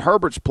difficulty in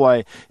Herbert's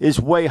play is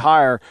way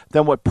higher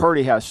than what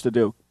Purdy has to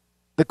do.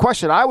 The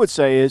question I would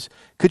say is,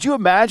 could you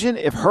imagine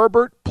if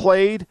Herbert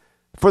played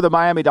for the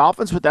Miami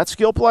Dolphins with that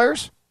skill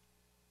players?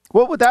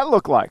 What would that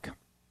look like?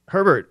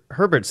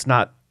 Herbert's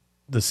not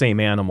the same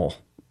animal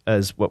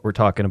as what we're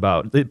talking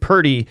about.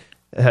 Purdy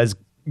has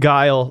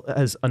guile,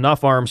 has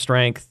enough arm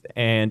strength,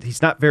 and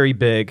he's not very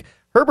big.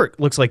 Herbert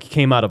looks like he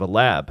came out of a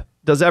lab,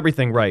 does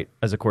everything right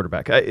as a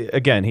quarterback.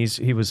 Again,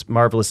 he was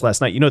marvelous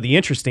last night. The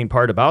interesting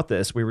part about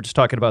this, we were just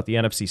talking about the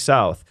NFC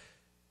South,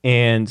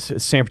 and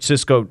San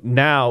Francisco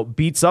now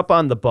beats up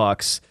on the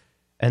Bucs,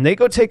 and they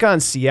go take on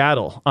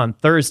Seattle on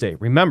Thursday.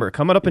 Remember,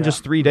 coming up in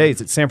just 3 days,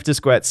 it's San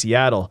Francisco at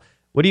Seattle.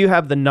 What do you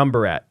have the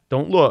number at?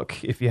 Don't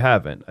look if you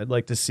haven't. I'd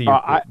like to see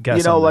your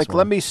guess on this one.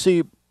 Let me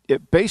see.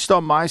 Based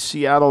on my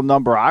Seattle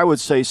number, I would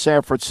say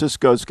San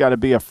Francisco's got to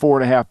be a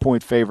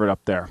 4.5-point favorite up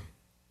there.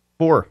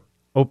 4.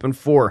 Open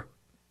 4.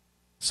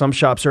 Some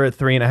shops are at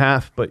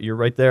 3.5, but you're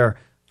right there.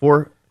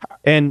 4.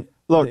 And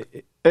look,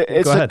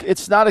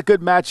 it's not a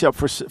good matchup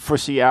for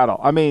Seattle.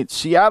 I mean,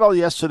 Seattle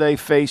yesterday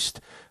faced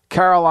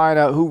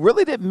Carolina, who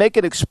really didn't make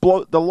it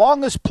explode. The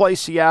longest play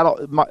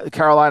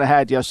Carolina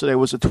had yesterday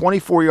was a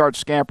 24-yard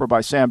scamper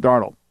by Sam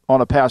Darnold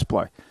on a pass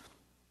play,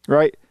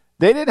 right?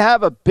 They didn't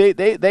have a big –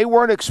 they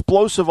weren't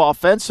explosive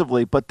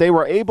offensively, but they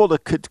were able to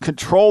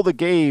control the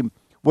game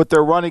with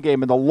their running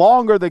game. And the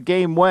longer the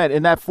game went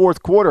in that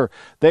fourth quarter,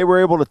 they were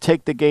able to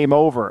take the game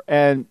over.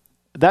 And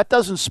that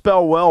doesn't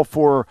spell well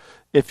for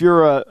if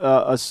you're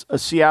a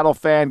Seattle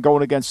fan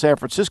going against San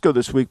Francisco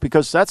this week,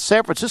 because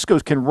San Francisco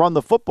can run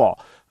the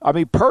football. I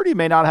mean, Purdy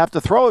may not have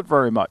to throw it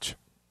very much.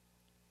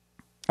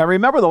 And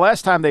remember the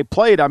last time they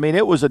played, I mean,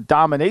 it was a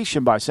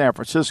domination by San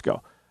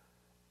Francisco.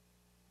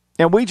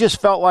 And we just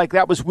felt like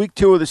that was week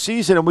 2 of the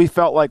season, and we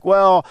felt like,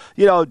 well,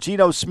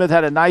 Geno Smith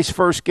had a nice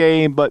first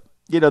game, but,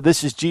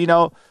 this is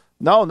Geno.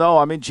 No.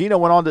 I mean, Geno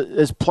went on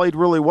has played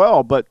really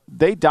well, but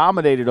they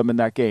dominated him in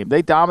that game.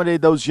 They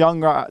dominated those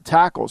young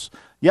tackles.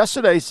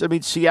 Yesterday, I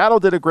mean, Seattle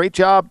did a great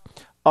job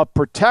of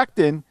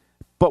protecting,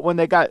 but when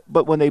they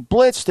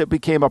blitzed, it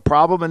became a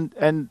problem,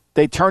 and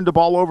they turned the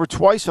ball over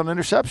twice on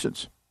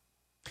interceptions.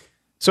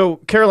 So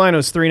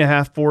Carolina's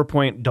 3.5,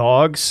 4-point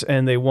dogs,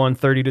 and they won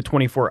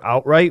 30-24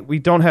 outright. We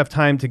don't have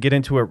time to get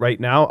into it right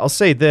now. I'll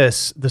say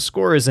this, the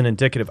score isn't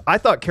indicative. I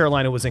thought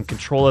Carolina was in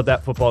control of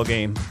that football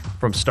game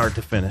from start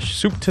to finish,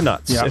 soup to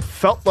nuts. Yeah. It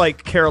felt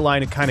like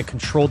Carolina kind of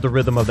controlled the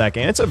rhythm of that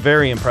game. It's a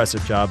very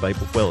impressive job by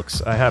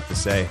Wilkes, I have to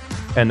say,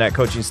 and that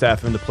coaching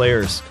staff and the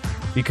players,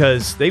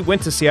 because they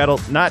went to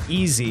Seattle not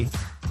easy.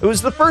 It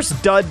was the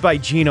first dud by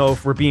Geno,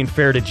 if we're being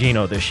fair to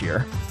Geno this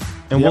year,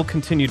 and we'll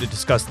continue to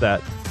discuss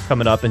that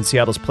coming up in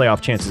Seattle's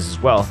playoff chances as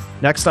well.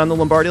 Next on the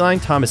Lombardi Line,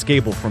 Thomas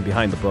Gable from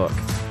Behind the Book.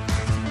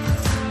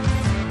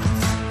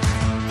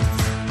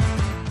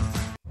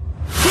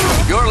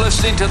 You're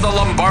listening to the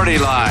Lombardi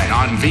Line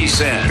on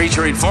VSiN,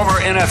 featuring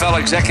former NFL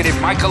executive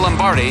Michael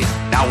Lombardi.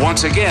 Now,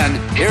 once again,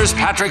 here's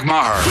Patrick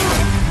Maher.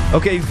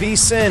 Okay,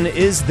 VSiN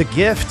is the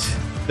gift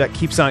that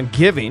keeps on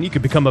giving. You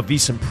could become a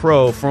VSiN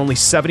Pro for only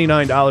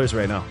 $79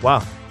 right now.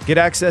 Wow. Get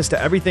access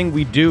to everything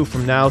we do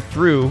from now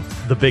through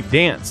the big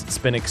dance. It's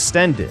been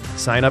extended.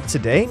 Sign up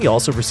today, and you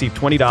also receive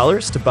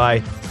 $20 to buy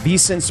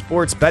VSiN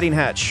Sports betting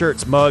hats,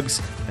 shirts,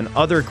 mugs, and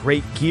other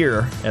great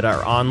gear at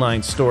our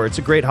online store. It's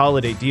a great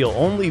holiday deal.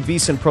 Only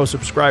VSiN Pro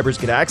subscribers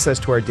get access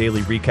to our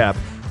daily recap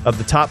of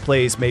the top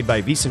plays made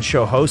by VSiN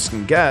show hosts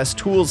and guests,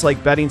 tools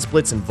like betting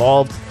splits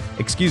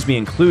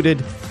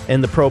included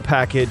in the Pro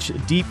package,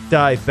 deep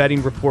dive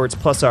betting reports,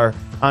 plus our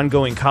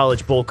ongoing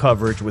college bowl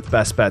coverage with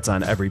best bets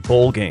on every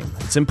bowl game.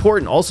 It's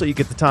important. Also, you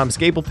get the Thomas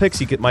Gable picks.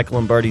 You get Michael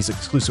Lombardi's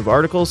exclusive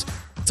articles.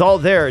 It's all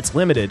there. It's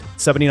limited.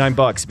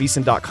 $79.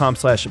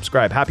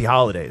 VSiN.com/subscribe. Happy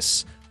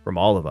holidays from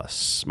all of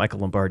us. Michael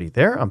Lombardi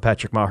there. I'm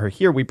Patrick Maher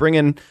here. We bring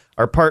in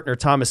our partner,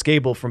 Thomas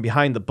Gable, from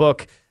behind the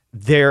book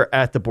there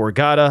at the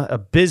Borgata. A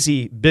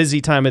busy,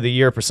 busy time of the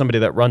year for somebody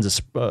that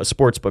runs a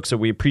sports book. So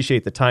we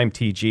appreciate the time,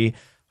 TG.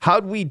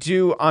 How'd we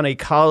do on an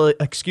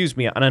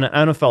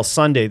NFL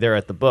Sunday there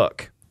at the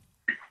book?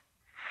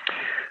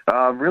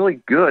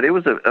 Really good. It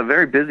was a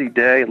very busy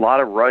day, a lot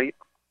of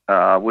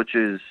which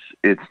is,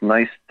 it's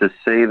nice to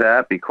say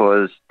that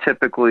because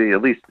typically,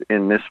 at least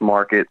in this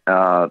market,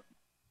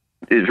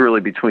 is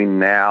really between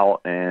now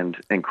and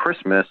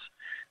Christmas,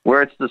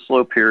 where it's the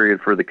slow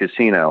period for the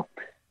casino.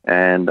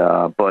 And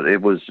but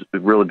it was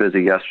really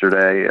busy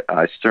yesterday.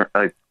 I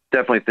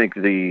definitely think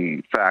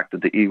the fact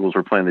that the Eagles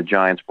were playing the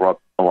Giants brought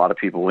a lot of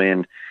people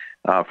in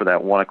for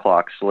that 1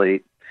 o'clock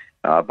slate.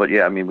 But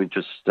yeah, I mean,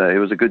 it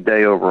was a good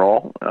day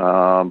overall.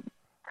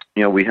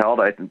 We held.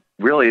 It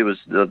was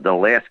the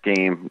last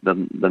game,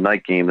 the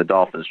night game, the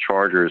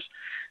Dolphins-Chargers.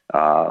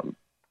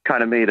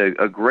 Kind of made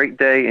a great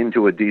day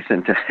into a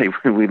decent day.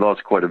 We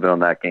lost quite a bit on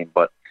that game,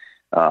 but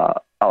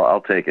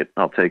I'll take it.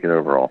 I'll take it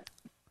overall.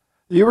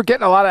 You were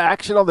getting a lot of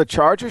action on the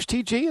Chargers,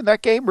 TG, in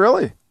that game,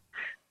 really?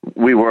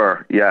 We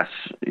were, yes.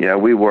 Yeah,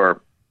 we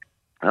were.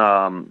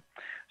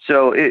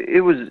 So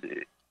it was,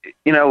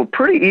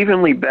 pretty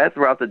evenly bet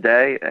throughout the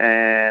day,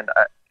 and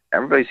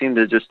everybody seemed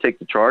to just take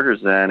the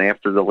Chargers then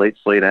after the late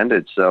slate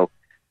ended. So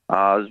it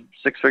was a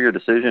six-figure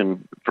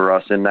decision for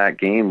us in that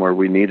game where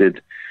we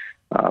needed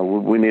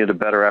a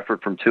better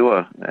effort from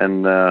Tua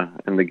and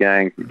the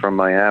gang from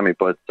Miami.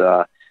 But,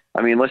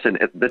 listen,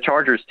 the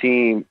Chargers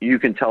team, you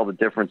can tell the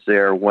difference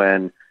there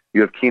when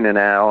you have Keenan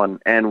Allen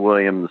and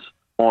Williams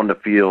on the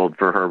field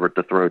for Herbert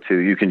to throw to.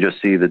 You can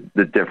just see the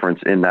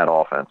difference in that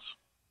offense.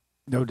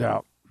 No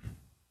doubt.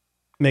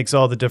 Makes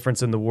all the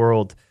difference in the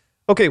world.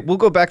 Okay, we'll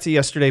go back to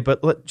yesterday,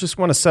 but just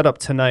want to set up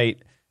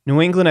tonight. New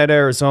England at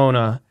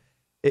Arizona.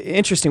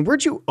 Interesting.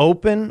 Where'd you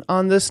open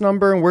on this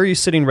number, and where are you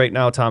sitting right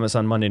now, Thomas,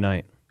 on Monday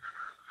night?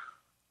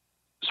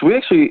 So we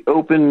actually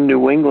opened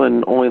New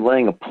England only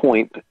laying a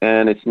point,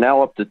 and it's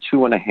now up to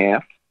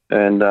 2.5.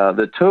 And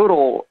the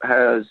total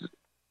has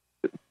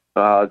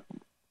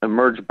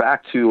emerged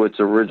back to its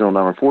original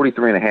number.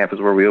 43.5 is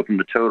where we opened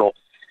the total.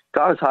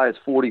 Got as high as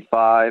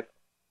 45.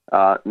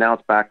 Now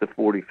it's back to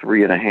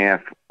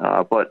 43.5.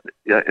 But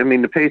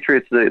the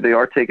Patriots, they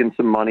are taking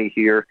some money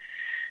here.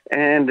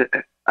 And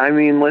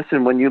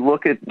listen, when you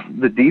look at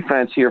the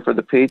defense here for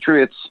the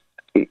Patriots,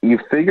 you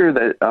figure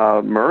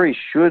that Murray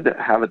should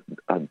have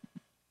a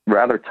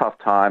rather tough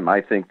time,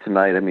 I think,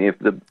 tonight. If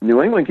the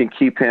New England can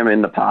keep him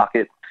in the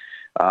pocket,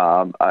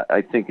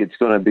 I think it's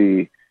going to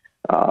be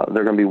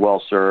they're going to be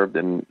well served,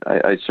 and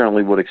I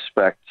certainly would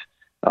expect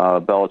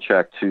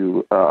Belichick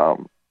to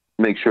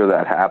make sure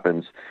that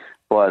happens.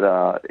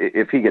 But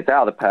if he gets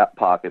out of the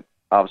pocket,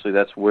 obviously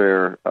that's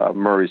where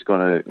Murray's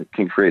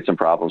can create some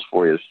problems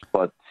for you.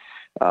 But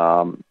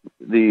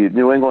the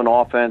New England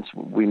offense,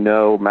 we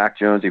know Mac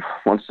Jones, he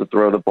wants to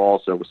throw the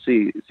ball, so we'll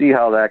see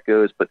how that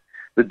goes. But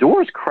the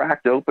door's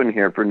cracked open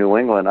here for New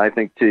England. I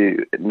think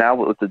now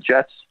with the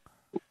Jets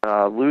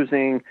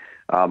losing,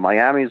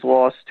 Miami's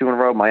lost 2 in a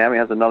row. Miami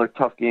has another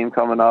tough game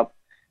coming up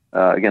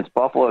against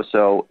Buffalo.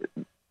 So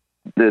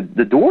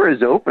the door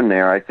is open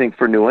there, I think,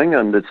 for New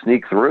England to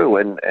sneak through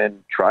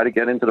and try to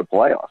get into the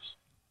playoffs.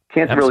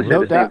 Can't really say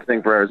the same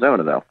thing for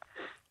Arizona, though.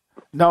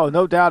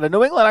 No doubt. And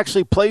New England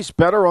actually plays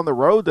better on the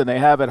road than they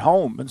have at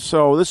home. And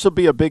so this will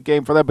be a big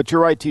game for them. But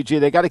you're right,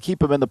 TG. They got to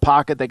keep him in the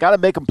pocket. They got to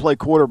make him play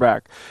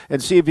quarterback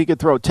and see if he can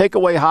throw. Take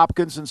away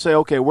Hopkins and say,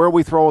 okay, where are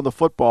we throwing the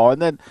football?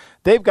 And then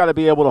they've got to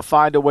be able to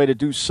find a way to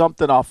do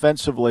something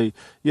offensively,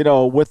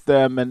 with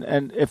them.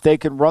 And if they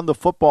can run the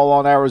football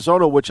on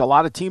Arizona, which a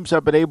lot of teams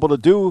have been able to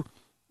do,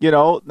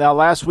 now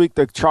last week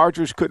the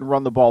Chargers couldn't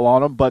run the ball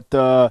on them, but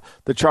the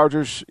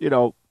Chargers,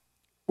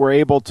 were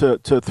able to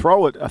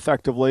throw it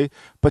effectively,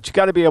 but you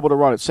got to be able to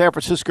run it. San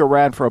Francisco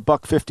ran for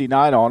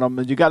 $159 on them,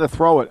 and you got to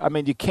throw it.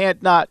 You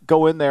can't not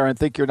go in there and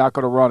think you're not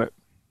going to run it.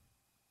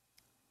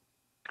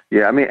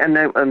 Yeah,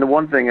 and the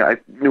one thing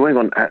New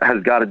England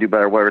has got to do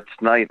better, whether it's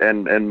tonight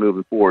and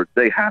moving forward,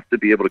 they have to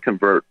be able to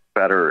convert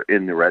better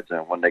in the red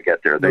zone when they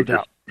get there. They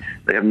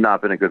have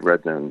not been a good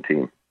red zone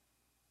team.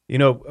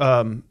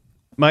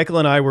 Michael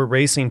and I were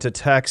racing to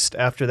text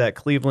after that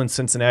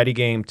Cleveland-Cincinnati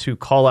game to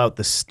call out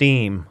the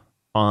steam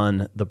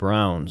on the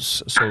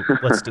Browns. So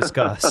let's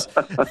discuss.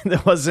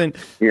 It wasn't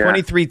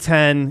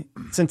 23-10.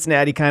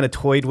 Cincinnati kind of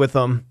toyed with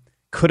them.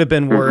 Could have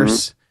been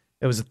worse.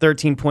 Mm-hmm. It was a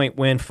 13-point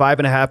win,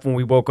 5.5 when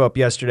we woke up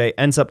yesterday.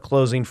 Ends up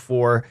closing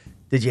 4.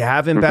 Did you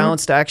have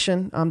imbalanced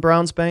action on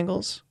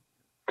Browns-Bengals?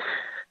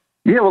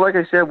 Yeah, well, like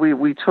I said,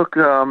 we took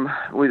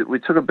we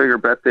took a bigger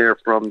bet there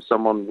from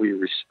someone we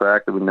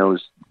respect that we know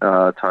is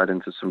tied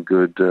into some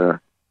good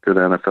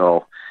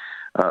NFL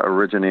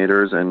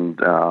originators, and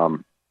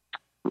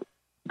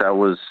that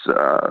was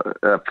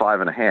at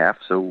 5.5.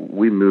 So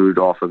we moved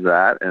off of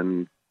that,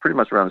 and pretty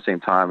much around the same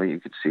time. You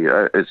could see,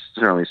 it's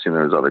certainly seen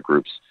there's other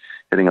groups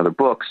hitting other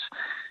books,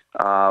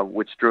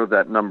 which drove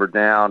that number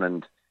down.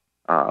 And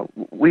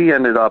we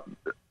ended up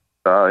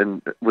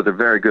with a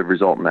very good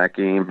result in that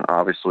game,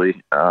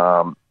 obviously.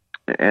 And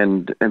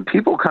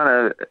people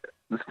kind of,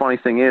 the funny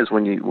thing is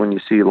when you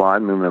see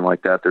line movement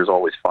like that, there's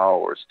always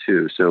followers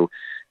too. So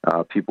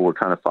people were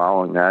kind of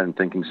following that and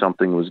thinking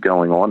something was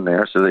going on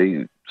there. So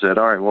they said,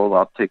 all right, well,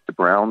 I'll take the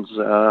Browns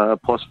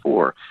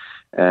 +4.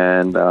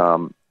 And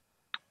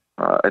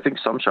I think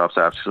some shops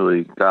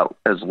actually got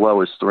as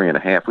low as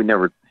 3.5. We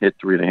never hit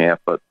 3.5,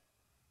 but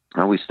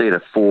we stayed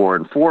at 4.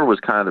 And 4 was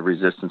kind of the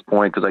resistance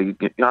point because I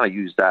kind of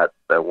used that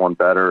one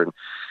better. And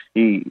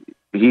he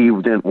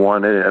didn't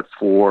want it at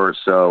 4,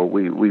 so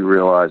we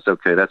realized,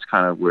 okay, that's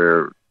kind of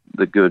where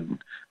a good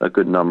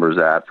number's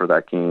at for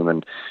that game,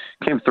 and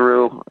came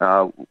through.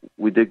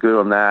 We did good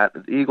on that.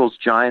 The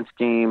Eagles-Giants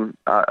game,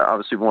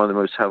 obviously one of the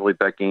most heavily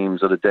bet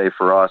games of the day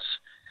for us,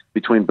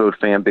 between both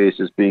fan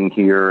bases being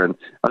here, and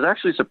I was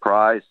actually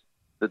surprised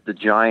that the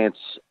Giants,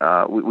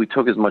 we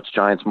took as much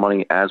Giants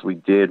money as we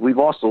did. We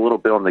lost a little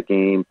bit on the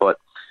game, but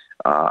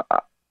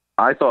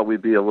I thought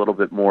we'd be a little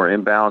bit more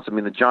imbalanced. I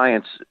mean, the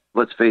Giants,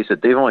 let's face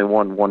it, they've only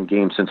won one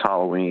game since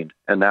Halloween,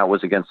 and that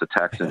was against the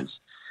Texans.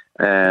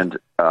 And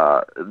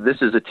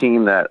this is a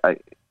team that I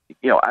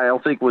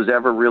don't think was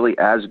ever really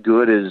as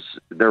good as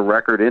their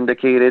record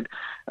indicated.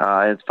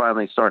 And it's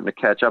finally starting to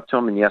catch up to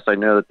them. And yes, I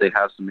know that they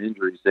have some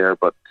injuries there,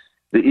 but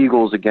the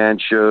Eagles again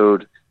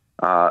showed,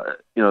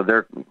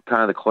 they're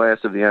kind of the class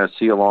of the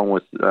NFC along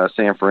with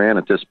San Fran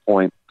at this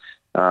point,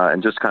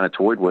 and just kind of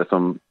toyed with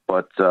them.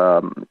 But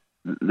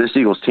this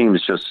Eagles team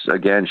is just,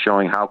 again,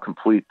 showing how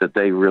complete that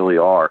they really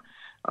are.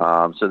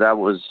 So that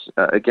was,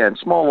 again,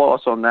 small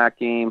loss on that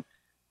game.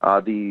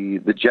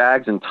 The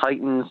Jags and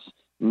Titans,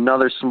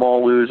 another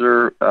small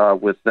loser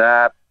with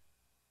that.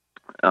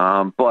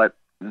 But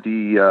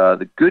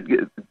the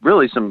good,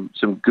 really some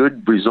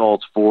good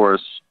results for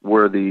us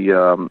were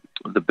the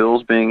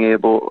Bills not being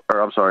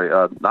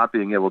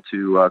able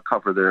to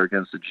cover there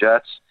against the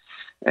Jets,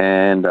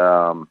 and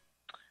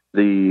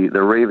the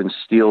Ravens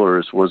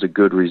Steelers was a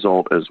good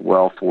result as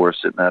well for us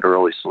in that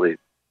early sleep.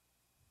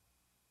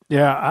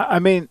 Yeah, I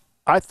mean,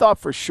 I thought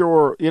for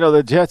sure,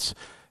 the Jets,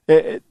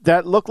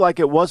 that looked like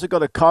it wasn't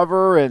going to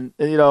cover, and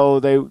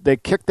they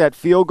kicked that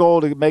field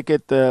goal to make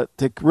it to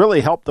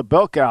really help the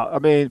Bills out. I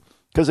mean,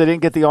 because they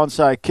didn't get the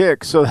onside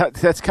kick, so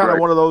that's kind of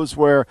one of those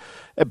where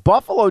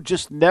Buffalo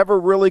just never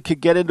really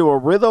could get into a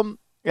rhythm,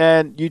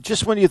 and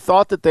when you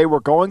thought that they were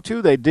going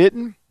to, they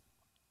didn't.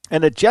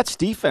 And the Jets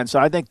defense,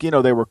 I think,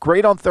 they were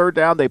great on third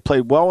down. They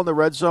played well in the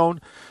red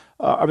zone.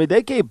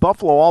 They gave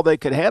Buffalo all they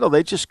could handle.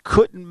 They just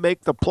couldn't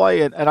make the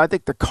play, and I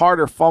think the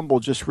Carter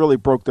fumble just really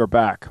broke their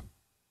back.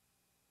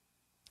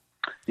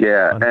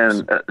 Yeah,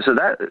 and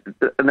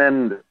and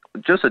then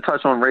just to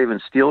touch on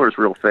Ravens Steelers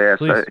real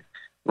fast. A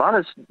lot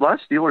of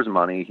Steelers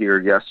money here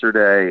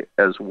yesterday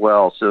as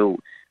well. So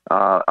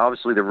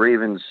obviously the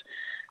Ravens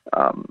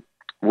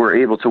were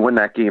able to win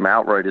that game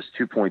outright as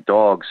 2-point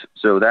dogs.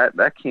 So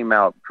that came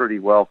out pretty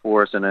well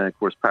for us. And then of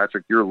course,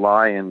 Patrick, your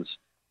Lions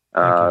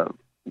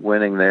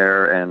winning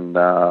there and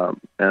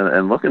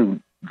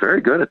looking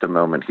very good at the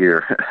moment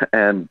here.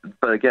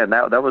 But again,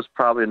 that was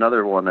probably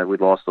another one that we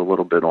lost a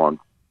little bit on.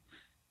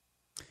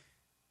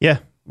 Yeah,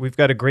 we've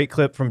got a great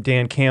clip from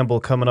Dan Campbell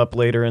coming up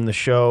later in the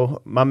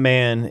show. My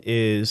man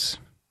is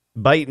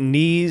biting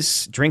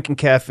knees, drinking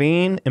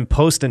caffeine, and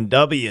posting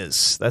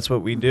W's. That's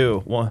what we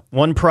do.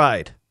 One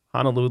pride,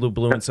 Honolulu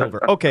blue and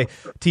silver. Okay,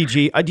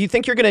 TG, do you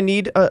think you're going to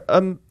need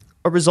a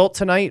result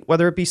tonight,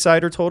 whether it be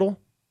side or total?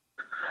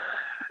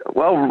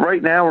 Well,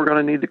 right now we're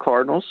going to need the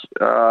Cardinals,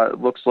 it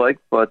looks like,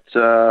 but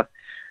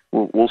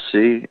we'll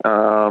see.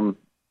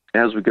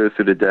 As we go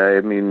through the day,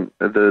 I mean,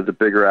 the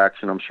bigger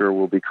action I'm sure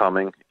will be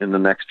coming in the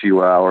next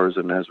few hours,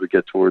 and as we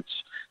get towards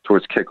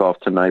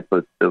kickoff tonight.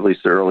 But at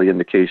least the early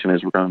indication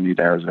is we're going to need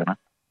Arizona.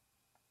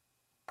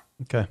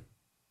 Okay.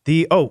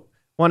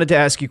 Wanted to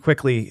ask you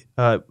quickly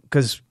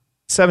because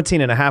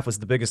 17.5 was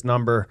the biggest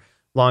number,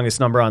 longest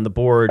number on the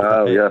board.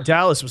 Yes.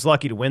 Dallas was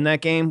lucky to win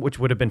that game, which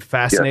would have been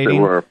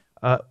fascinating. Yes,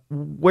 they were.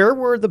 Where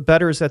were the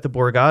bettors at the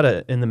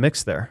Borgata in the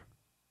mix there?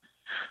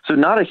 So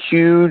not a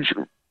huge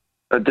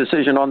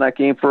decision on that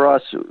game for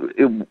us.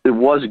 It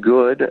was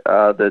good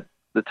that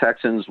the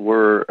Texans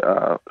were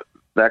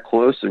that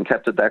close and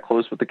kept it that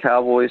close with the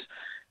Cowboys.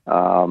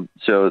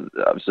 So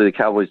obviously the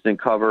Cowboys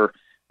didn't cover.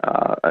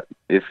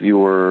 If you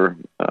were,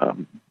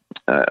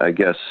 I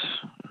guess,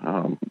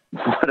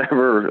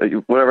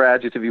 whatever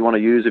adjective you want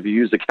to use, if you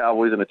use the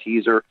Cowboys in a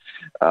teaser,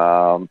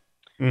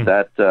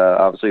 that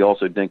obviously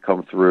also didn't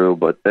come through.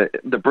 But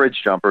the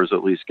bridge jumpers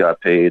at least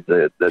got paid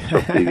that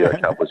took the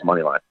Cowboys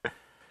money line.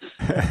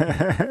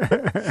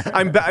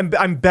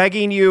 I'm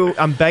begging you.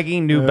 I'm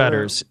begging new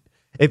bettors.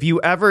 If you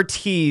ever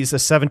tease a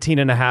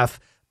 17.5,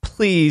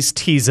 please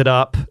tease it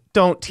up.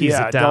 Don't tease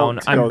it down.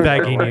 I'm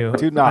begging you.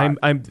 Do not.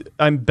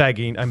 I'm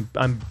begging. I'm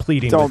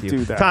pleading with you. Don't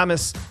do that.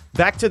 Thomas,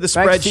 back to the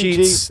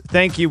spreadsheets.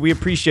 Thank you. We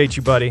appreciate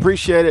you, buddy.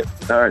 Appreciate it.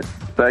 All right.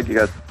 Thank you,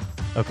 guys.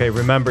 Okay,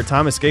 remember,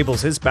 Thomas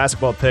Gables, his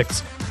basketball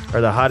picks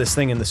are the hottest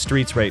thing in the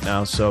streets right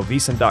now, so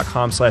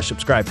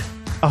vsin.com/subscribe.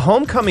 A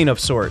homecoming of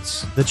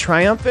sorts, the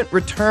triumphant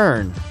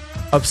return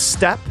of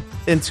Step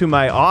into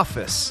My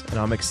Office, and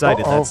I'm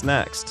excited. That's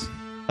next.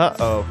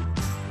 Uh-oh.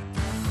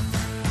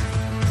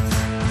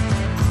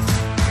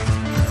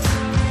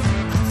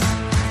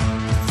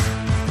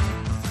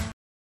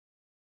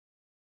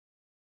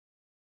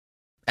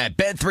 At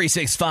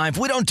Bet365,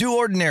 we don't do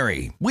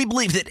ordinary. We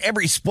believe that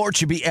every sport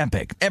should be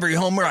epic. Every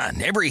home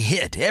run, every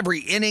hit,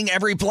 every inning,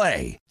 every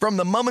play. From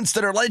the moments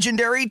that are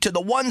legendary to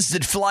the ones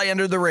that fly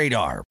under the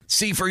radar.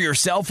 See for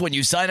yourself when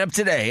you sign up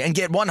today and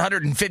get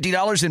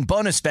 $150 in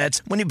bonus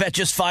bets when you bet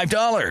just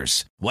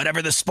 $5.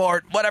 Whatever the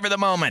sport, whatever the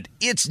moment,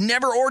 it's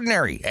never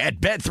ordinary at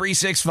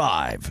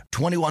Bet365.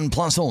 21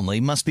 plus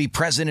only. Must be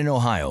present in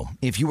Ohio.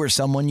 If you or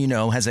someone you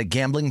know has a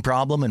gambling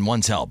problem and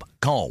wants help,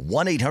 call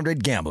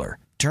 1-800-GAMBLER.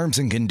 Terms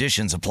and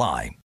conditions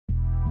apply.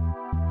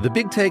 The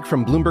Big Take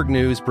from Bloomberg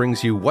News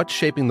brings you what's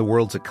shaping the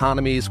world's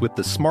economies with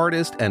the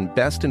smartest and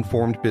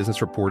best-informed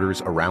business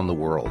reporters around the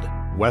world.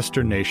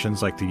 Western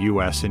nations like the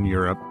U.S. and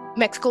Europe.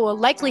 Mexico will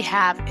likely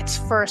have its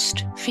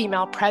first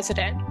female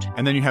president.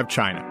 And then you have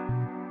China.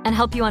 And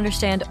help you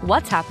understand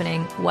what's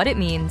happening, what it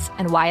means,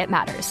 and why it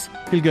matters.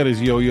 He'll get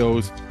his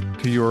yo-yos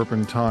to Europe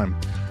in time.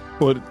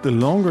 But the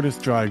longer this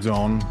drags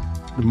on,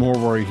 the more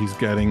worry he's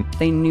getting.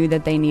 They knew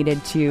that they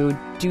needed to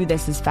do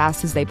this as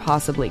fast as they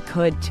possibly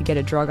could to get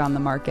a drug on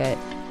the market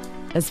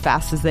as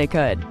fast as they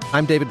could.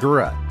 I'm David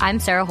Gura. I'm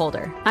Sarah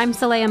Holder. I'm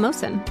Saleha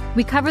Mohsin.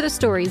 We cover the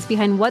stories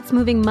behind what's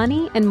moving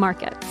money and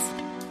markets.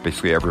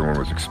 Basically, everyone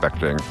was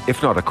expecting,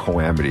 if not a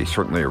calamity,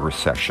 certainly a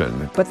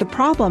recession. But the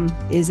problem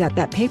is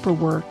that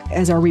paperwork,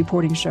 as our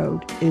reporting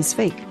showed, is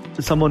fake.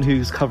 As someone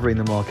who's covering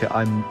the market,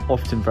 I'm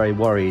often very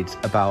worried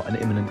about an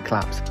imminent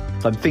collapse.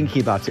 So I'm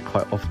thinking about it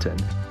quite often.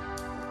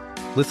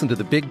 Listen to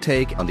The Big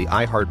Take on the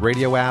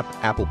iHeartRadio app,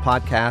 Apple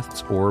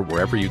Podcasts, or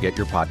wherever you get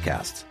your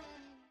podcasts.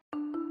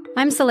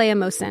 I'm Saleha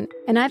Mohsin,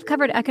 and I've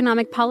covered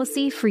economic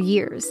policy for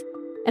years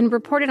and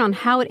reported on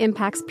how it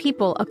impacts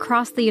people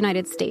across the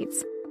United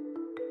States.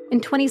 In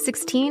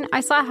 2016, I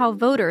saw how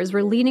voters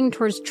were leaning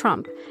towards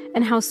Trump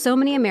and how so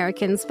many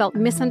Americans felt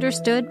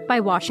misunderstood by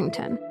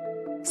Washington.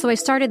 So I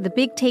started The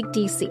Big Take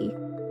DC.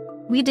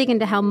 We dig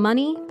into how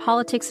money,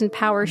 politics, and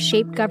power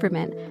shape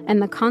government and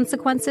the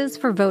consequences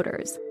for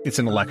voters. It's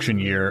an election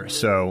year,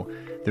 so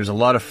there's a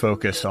lot of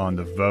focus on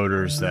the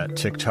voters that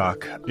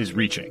TikTok is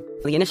reaching.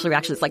 The initial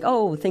reaction is like,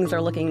 oh, things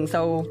are looking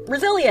so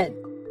resilient.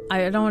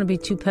 I don't want to be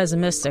too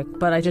pessimistic,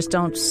 but I just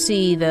don't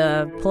see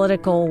the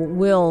political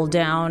will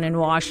down in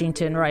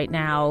Washington right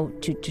now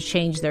to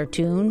change their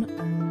tune.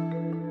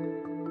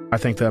 I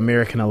think the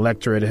American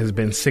electorate has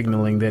been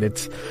signaling that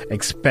it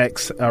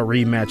expects a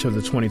rematch of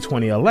the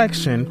 2020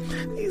 election.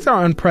 These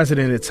are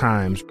unprecedented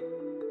times.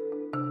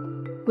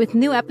 With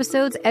new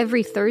episodes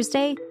every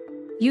Thursday,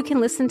 you can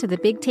listen to The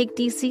Big Take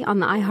DC on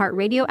the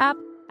iHeartRadio app,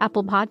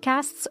 Apple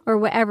Podcasts, or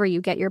wherever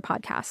you get your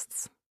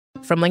podcasts.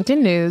 From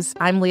LinkedIn News,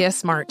 I'm Leah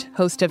Smart,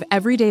 host of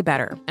Everyday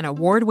Better, an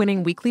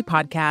award-winning weekly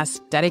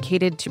podcast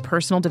dedicated to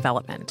personal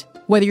development.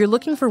 Whether you're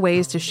looking for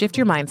ways to shift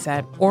your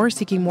mindset or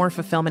seeking more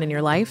fulfillment in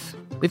your life,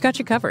 we've got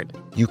you covered.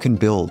 You can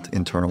build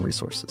internal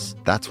resources.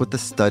 That's what the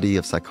study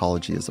of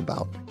psychology is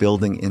about,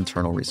 building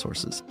internal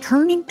resources.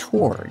 Turning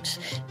towards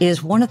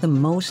is one of the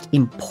most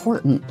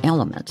important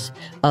elements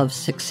of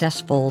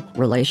successful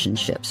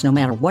relationships, no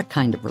matter what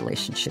kind of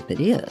relationship it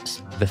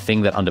is. The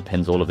thing that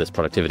underpins all of this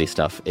productivity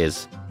stuff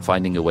is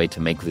finding a way to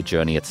make the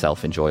journey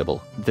itself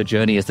enjoyable. The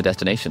journey is the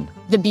destination.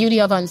 The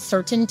beauty of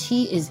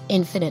uncertainty is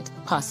infinite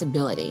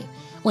possibility.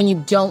 When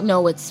you don't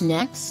know what's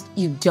next,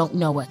 you don't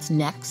know what's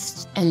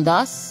next. And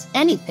thus,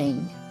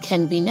 anything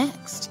can be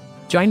next.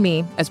 Join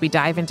me as we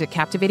dive into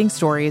captivating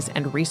stories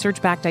and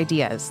research-backed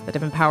ideas that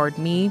have empowered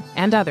me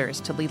and others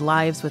to lead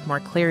lives with more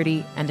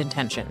clarity and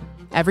intention.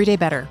 Everyday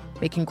Better,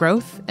 making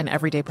growth an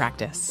everyday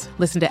practice.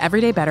 Listen to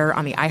Everyday Better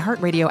on the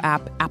iHeartRadio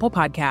app, Apple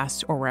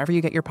Podcasts, or wherever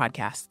you get your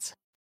podcasts.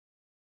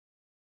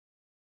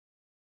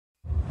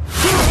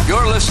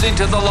 You're listening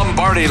to The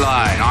Lombardi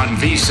Line on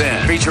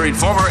VSiN, featuring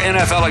former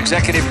NFL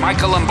executive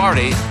Michael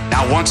Lombardi.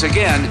 Now, once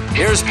again,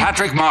 here's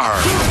Patrick Maher.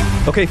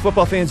 Okay,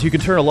 football fans, you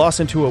can turn a loss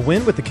into a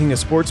win with the king of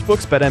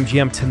sportsbooks,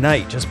 BetMGM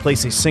tonight. Just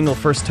place a single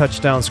first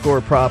touchdown score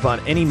prop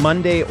on any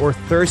Monday or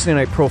Thursday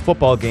night pro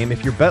football game.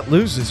 If your bet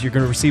loses, you're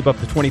going to receive up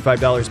to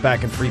 $25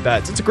 back in free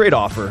bets. It's a great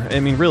offer.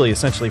 I mean, really,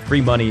 essentially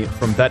free money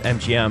from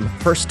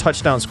BetMGM. First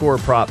touchdown score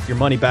prop, your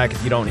money back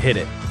if you don't hit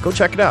it. Go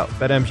check it out.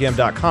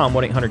 BetMGM.com,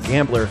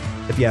 1-800-GAMBLER.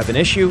 If you have an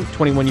issue,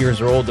 21 years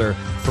or older,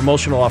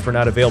 promotional offer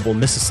not available in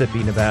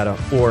Mississippi, Nevada,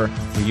 or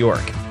New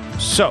York.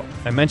 So,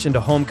 I mentioned a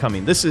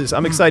homecoming.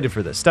 I'm excited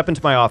for this. Step into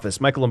my office.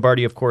 Michael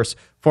Lombardi, of course,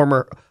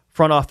 former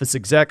front office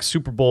exec,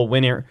 Super Bowl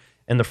winner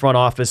in the front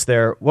office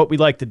there. What we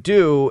like to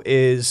do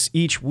is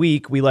each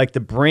week we like to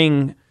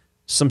bring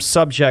some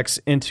subjects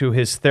into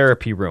his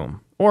therapy room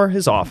or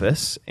his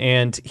office,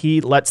 and he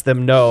lets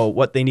them know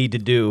what they need to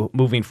do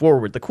moving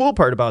forward. The cool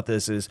part about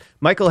this is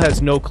Michael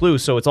has no clue,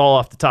 so it's all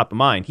off the top of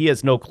mind. He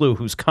has no clue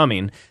who's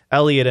coming.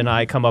 Elliot and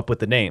I come up with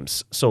the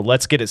names. So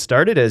let's get it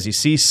started. As you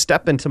see,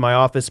 step into my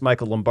office,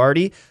 Michael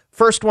Lombardi.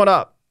 First one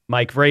up,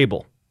 Mike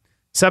Vrabel.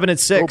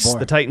 7-6,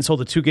 the Titans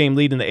hold a 2-game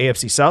lead in the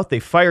AFC South. They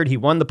fired. He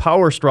won the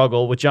power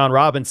struggle with John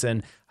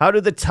Robinson. How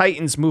do the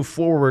Titans move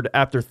forward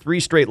after 3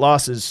 straight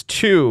losses,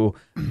 2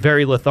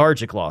 very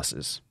lethargic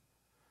losses?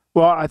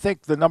 Well, I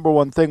think the number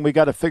one thing we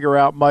got to figure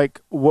out,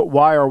 Mike,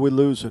 why are we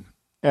losing?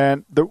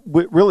 And it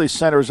really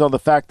centers on the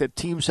fact that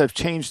teams have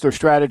changed their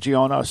strategy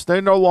on us.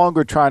 They're no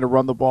longer trying to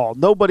run the ball.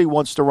 Nobody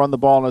wants to run the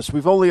ball on us.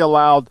 We've only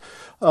allowed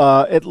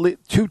at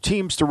least 2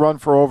 teams to run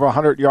for over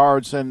 100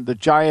 yards, and the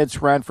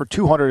Giants ran for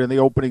 200 in the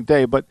opening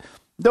day. But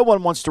no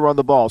one wants to run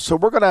the ball. So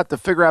we're going to have to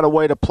figure out a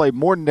way to play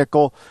more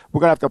nickel.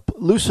 We're going to have to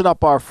loosen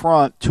up our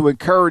front to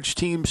encourage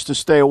teams to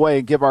stay away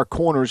and give our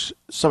corners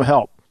some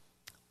help.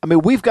 I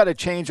mean, we've got to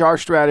change our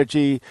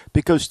strategy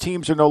because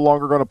teams are no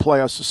longer going to play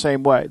us the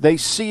same way. They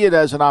see it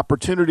as an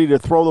opportunity to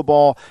throw the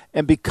ball,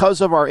 and because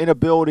of our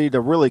inability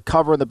to really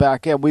cover in the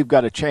back end, we've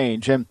got to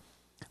change. And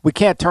we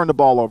can't turn the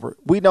ball over.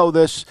 We know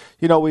this.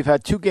 You know, we've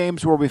had 2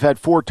 games where we've had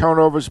 4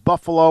 turnovers,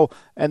 Buffalo,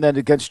 and then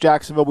against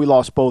Jacksonville, we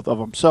lost both of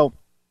them. So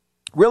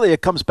really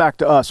it comes back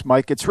to us,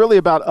 Mike. It's really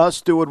about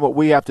us doing what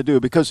we have to do,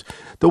 because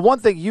the one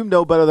thing you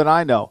know better than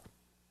I know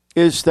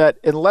is that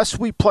unless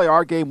we play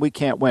our game, we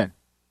can't win.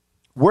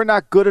 We're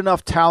not good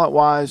enough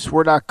talent-wise.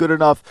 We're not good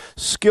enough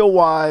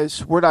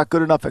skill-wise. We're not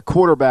good enough at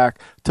quarterback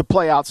to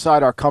play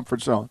outside our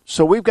comfort zone.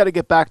 So we've got to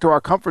get back to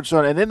our comfort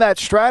zone. And in that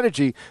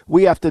strategy,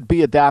 we have to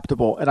be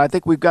adaptable. And I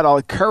think we've got to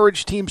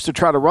encourage teams to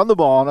try to run the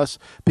ball on us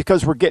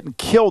because we're getting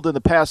killed in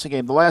the passing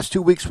game. The last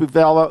 2 weeks, we've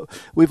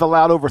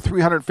allowed over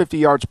 350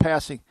 yards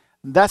passing.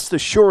 That's the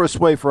surest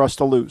way for us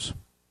to lose.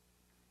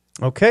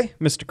 Okay,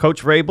 Mr.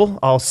 Coach Vrabel,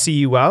 I'll see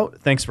you out.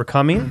 Thanks for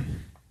coming.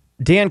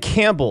 Dan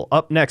Campbell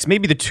up next,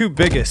 maybe the 2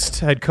 biggest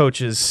head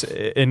coaches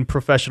in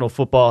professional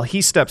football. He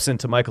steps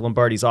into Michael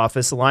Lombardi's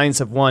office. The Lions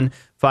have won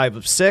 5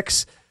 of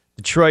 6.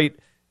 Detroit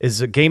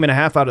is a game and a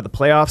half out of the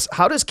playoffs.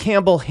 How does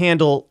Campbell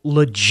handle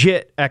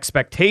legit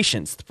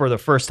expectations for the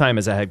first time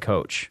as a head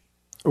coach?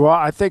 Well,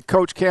 I think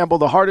Coach Campbell,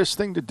 the hardest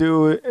thing to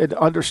do and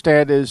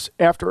understand is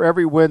after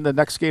every win, the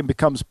next game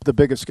becomes the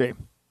biggest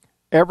game.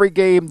 Every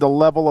game, the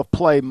level of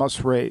play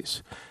must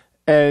raise.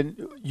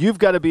 And you've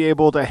got to be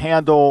able to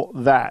handle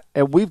that.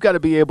 And we've got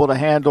to be able to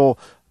handle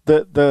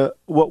the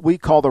what we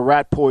call the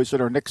rat poison,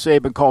 or Nick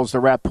Saban calls the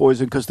rat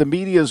poison, because the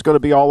media is going to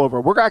be all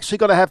over. We're actually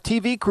going to have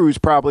TV crews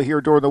probably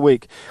here during the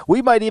week.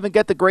 We might even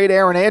get the great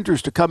Aaron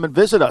Andrews to come and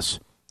visit us,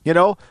 you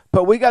know.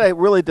 But we got to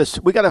really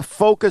we got to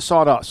focus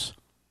on us.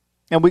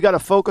 And we got to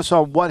focus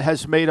on what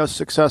has made us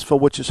successful,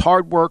 which is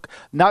hard work,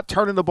 not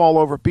turning the ball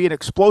over, being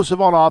explosive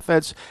on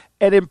offense,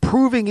 and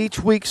improving each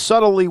week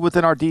subtly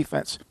within our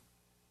defense.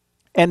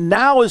 And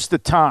now is the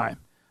time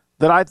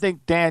that I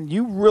think, Dan,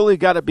 you really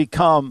got to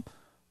become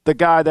the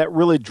guy that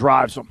really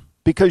drives them,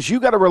 because you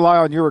got to rely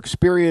on your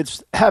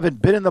experience, having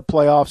been in the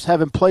playoffs,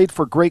 having played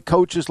for great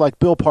coaches like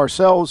Bill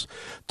Parcells,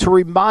 to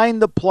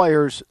remind the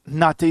players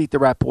not to eat the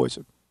rat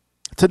poison,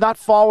 to not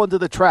fall into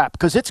the trap,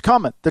 because it's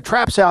coming. The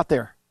trap's out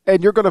there,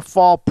 and you're going to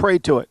fall prey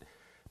to it,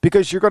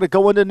 because you're going to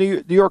go into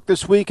New York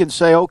this week and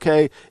say,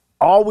 okay,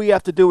 all we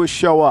have to do is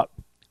show up.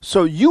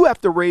 So you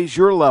have to raise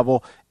your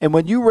level, and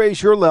when you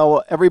raise your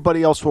level,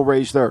 everybody else will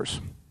raise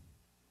theirs.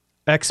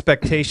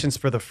 Expectations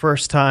for the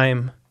first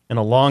time in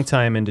a long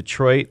time in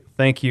Detroit.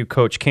 Thank you,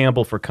 Coach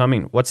Campbell, for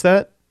coming. What's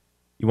that?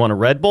 You want a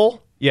Red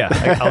Bull? Yeah,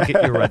 I'll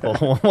get you a Red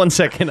Bull. 1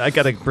 second. I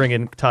got to bring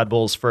in Todd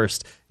Bowles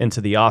first into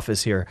the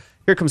office here.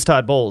 Here comes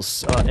Todd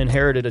Bowles.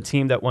 Inherited a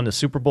team that won the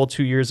Super Bowl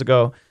 2 years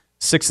ago.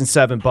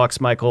 6-7 Bucks,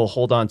 Michael,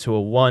 hold on to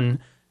a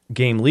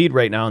 1-game lead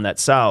right now in that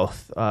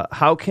South.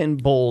 How can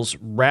Bowles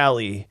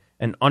rally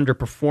an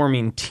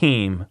underperforming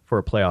team for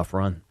a playoff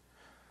run?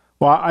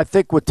 Well, I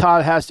think what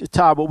Todd,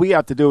 what we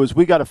have to do is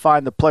we got to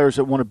find the players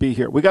that want to be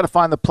here. We got to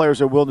find the players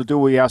that are willing to do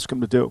what we ask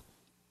them to do.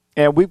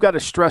 And we've got to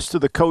stress to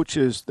the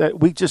coaches that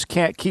we just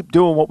can't keep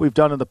doing what we've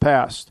done in the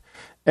past.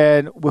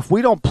 And if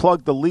we don't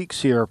plug the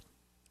leaks here,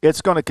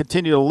 it's going to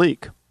continue to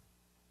leak.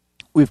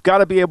 We've got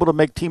to be able to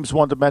make teams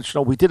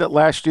one-dimensional. We did it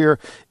last year.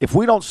 If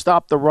we don't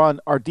stop the run,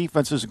 our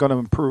defense is going to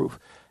improve.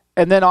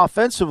 And then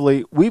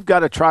offensively, we've got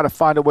to try to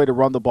find a way to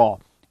run the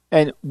ball.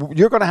 And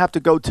you're going to have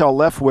to go tell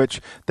Leftwich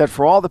that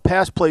for all the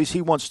pass plays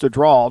he wants to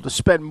draw, to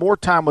spend more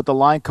time with the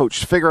line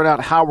coach figuring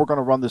out how we're going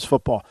to run this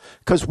football.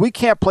 Because we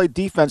can't play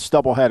defense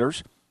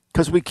doubleheaders,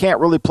 because we can't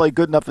really play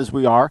good enough as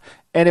we are.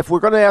 And if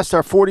we're going to ask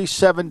our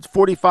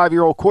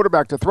 45-year-old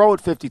quarterback to throw it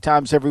 50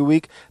 times every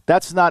week,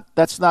 that's not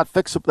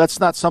fixable. That's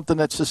not something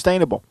that's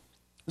sustainable.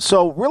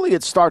 So really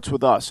it starts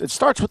with us. It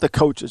starts with the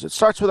coaches. It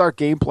starts with our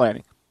game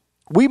planning.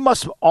 We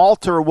must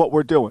alter what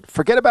we're doing.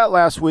 Forget about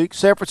last week.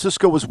 San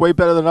Francisco was way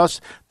better than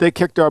us. They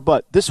kicked our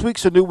butt. This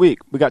week's a new week.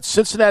 We got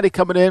Cincinnati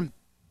coming in.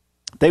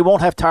 They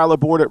won't have Tyler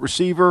Boyd at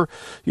receiver.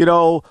 You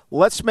know,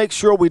 let's make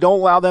sure we don't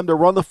allow them to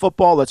run the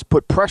football. Let's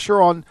put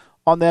pressure on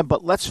on them,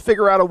 but let's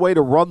figure out a way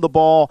to run the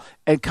ball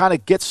and kind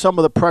of get some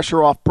of the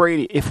pressure off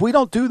Brady. If we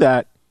don't do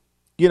that,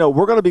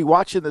 we're going to be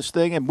watching this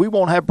thing and we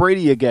won't have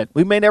Brady again.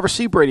 We may never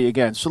see Brady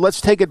again, so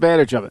let's take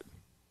advantage of it.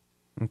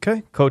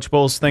 Okay. Coach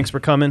Bowles, thanks for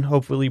coming.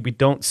 Hopefully we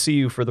don't see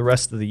you for the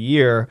rest of the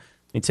year.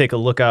 Let me take a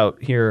look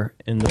out here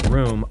in the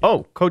room.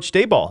 Oh, Coach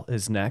Daboll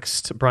is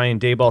next. Brian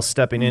Daboll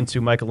stepping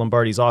into Michael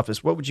Lombardi's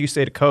office. What would you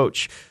say to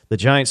Coach? The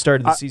Giants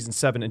started the season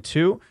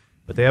 7-2,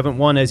 but they haven't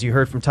won, as you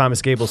heard from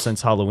Thomas Gable,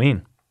 since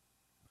Halloween.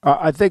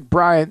 I think,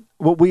 Brian,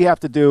 what we have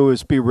to do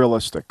is be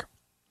realistic.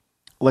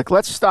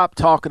 Let's stop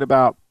talking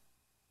about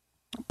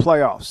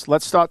playoffs.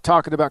 Let's start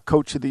talking about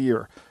Coach of the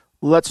Year.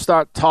 Let's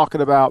start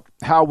talking about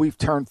how we've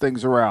turned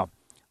things around.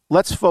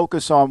 Let's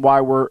focus on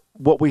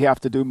what we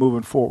have to do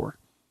moving forward,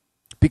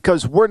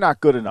 because we're not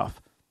good enough.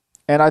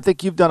 And I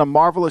think you've done a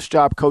marvelous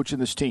job coaching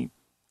this team.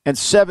 And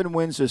 7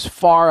 wins has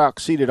far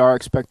exceeded our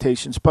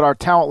expectations, but our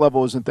talent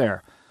level isn't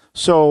there.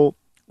 So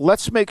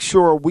let's make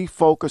sure we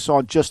focus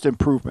on just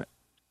improvement.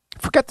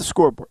 Forget the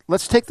scoreboard.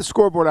 Let's take the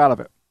scoreboard out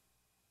of it.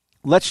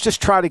 Let's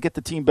just try to get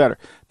the team better.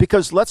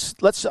 Because let's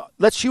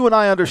you and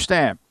I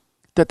understand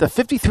that the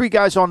 53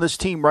 guys on this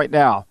team right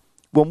now,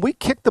 when we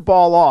kick the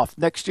ball off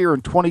next year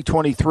in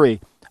 2023,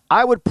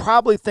 I would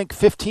probably think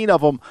 15 of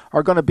them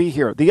are going to be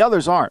here. The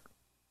others aren't.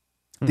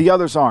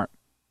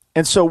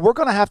 And so we're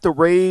going to have to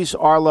raise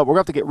our level. We're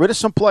going to have to get rid of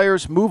some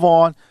players, move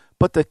on.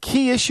 But the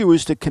key issue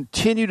is to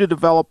continue to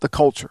develop the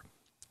culture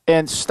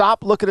and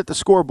stop looking at the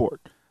scoreboard.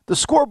 The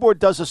scoreboard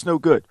does us no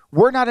good.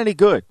 We're not any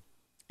good.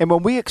 And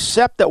when we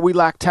accept that we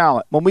lack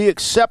talent, when we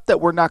accept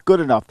that we're not good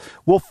enough,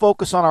 we'll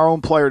focus on our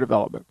own player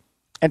development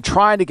and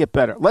trying to get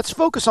better. Let's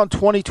focus on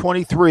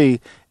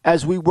 2023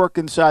 as we work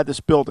inside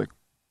this building.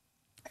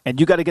 And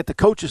you got to get the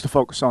coaches to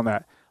focus on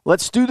that.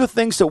 Let's do the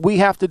things that we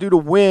have to do to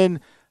win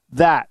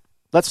that.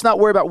 Let's not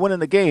worry about winning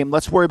the game.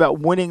 Let's worry about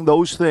winning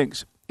those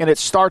things. And it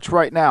starts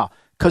right now.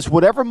 Because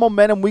whatever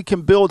momentum we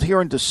can build here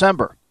in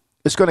December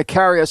is going to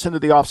carry us into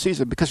the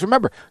offseason. Because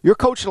remember, you're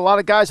coaching a lot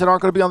of guys that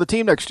aren't going to be on the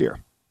team next year.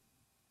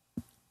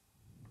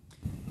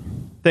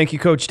 Thank you,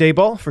 Coach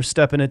Daboll, for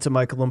stepping into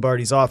Michael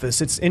Lombardi's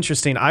office. It's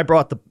interesting. I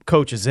brought the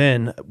coaches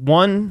in.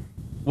 1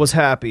 was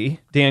happy,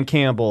 Dan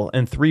Campbell,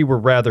 and 3 were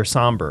rather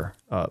somber.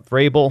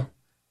 Vrabel,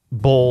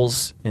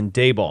 Bowles, and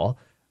Daboll.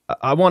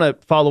 I want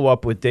to follow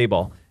up with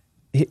Daboll.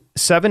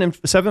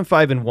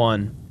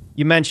 7-5-1.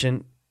 You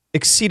mentioned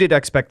exceeded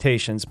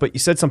expectations, but you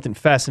said something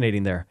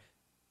fascinating there.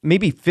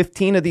 Maybe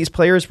 15 of these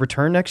players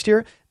return next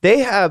year. They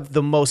have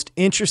the most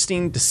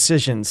interesting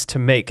decisions to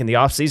make in the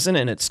offseason,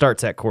 and it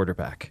starts at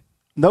quarterback.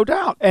 No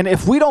doubt. And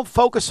if we don't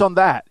focus on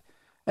that,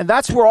 and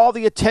that's where all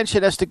the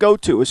attention has to go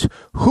to, is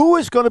who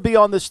is going to be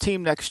on this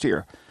team next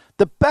year.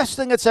 The best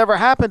thing that's ever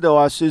happened to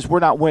us is we're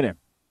not winning,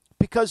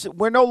 because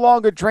we're no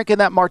longer drinking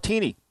that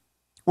martini.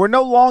 We're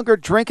no longer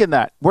drinking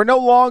that. We're no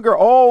longer,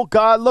 oh,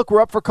 God, look,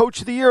 we're up for Coach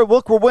of the Year.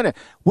 Look, we're winning.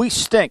 We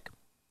stink.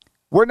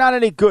 We're not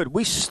any good.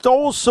 We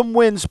stole some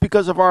wins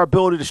because of our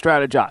ability to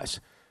strategize.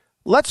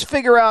 Let's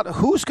figure out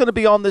who's going to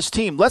be on this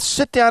team. Let's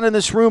sit down in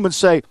this room and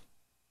say,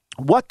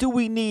 what do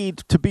we need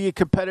to be a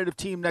competitive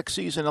team next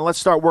season? And let's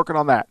start working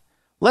on that.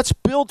 Let's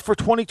build for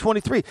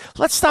 2023.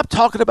 Let's stop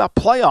talking about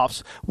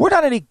playoffs. We're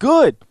not any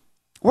good.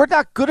 We're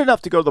not good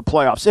enough to go to the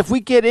playoffs. If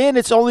we get in,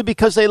 it's only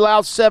because they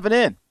allowed 7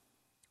 in.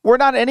 We're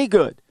not any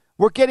good.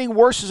 We're getting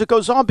worse as it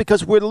goes on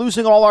because we're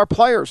losing all our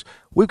players.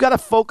 We've got to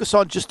focus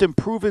on just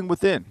improving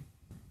within.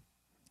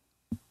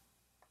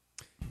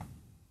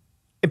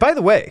 And by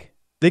the way,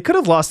 they could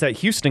have lost that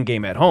Houston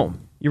game at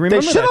home. You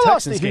remember they should that have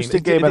Texans lost the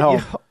Houston game at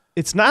home.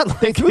 It's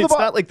not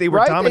like they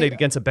were dominated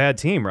against a bad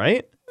team,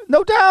 right?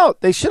 No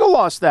doubt. They should have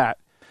lost that.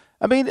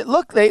 I mean,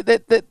 look,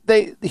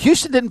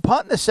 Houston didn't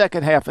punt in the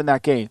second half in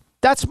that game.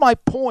 That's my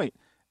point.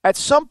 At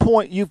some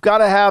point, you've got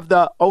to have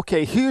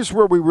okay, here's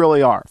where we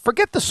really are.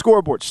 Forget the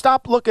scoreboard.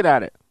 Stop looking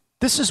at it.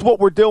 This is what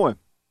we're doing.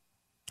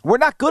 We're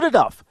not good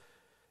enough.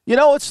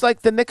 It's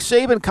like the Nick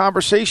Saban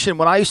conversation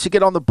when I used to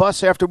get on the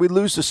bus after we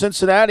lose to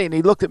Cincinnati, and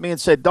he looked at me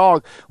and said,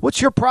 "Dog,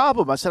 what's your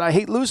problem?" I said, "I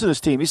hate losing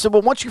this team." He said,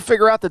 "Well, once you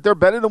figure out that they're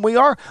better than we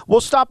are, we'll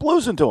stop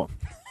losing to them."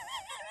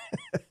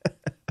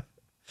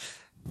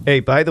 Hey,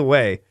 by the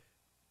way,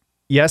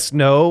 yes,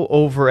 no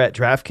over at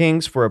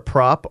DraftKings for a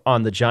prop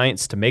on the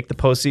Giants to make the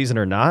postseason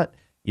or not.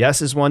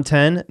 Yes is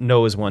 110,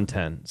 no is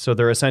 110. So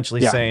they're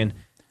essentially saying,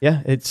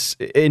 it's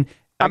in.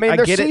 I mean,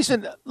 their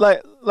season,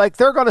 like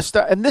they're going to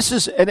start, and this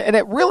is, and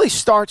it really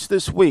starts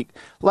this week.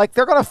 Like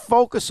they're going to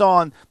focus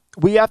on,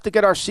 we have to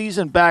get our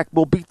season back.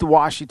 We'll beat the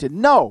Washington.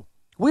 No,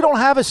 we don't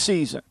have a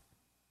season.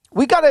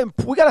 We got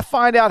to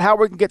find out how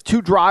we can get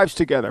 2 drives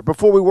together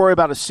before we worry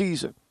about a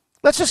season.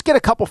 Let's just get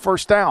a couple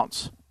first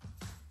downs.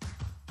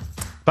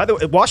 By the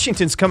way,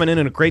 Washington's coming in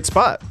a great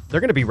spot.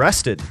 They're going to be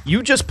rested.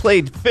 You just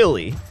played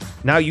Philly.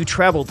 Now you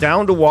travel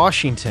down to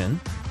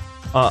Washington.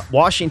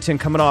 Washington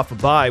coming off a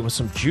bye with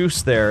some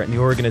juice there in the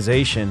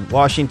organization.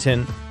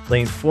 Washington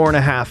laying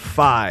 4.5,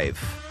 5,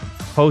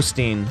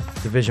 hosting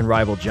division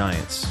rival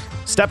Giants.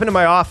 Step into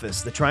my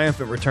office, the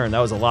triumphant return. That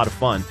was a lot of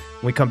fun.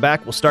 When we come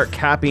back, we'll start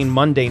capping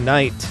Monday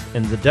night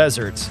in the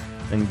desert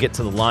and get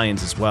to the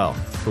Lions as well.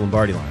 The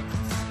Lombardi Line.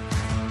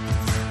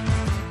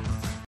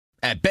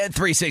 At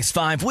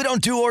Bet365, we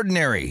don't do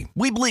ordinary.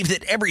 We believe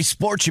that every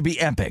sport should be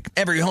epic.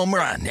 Every home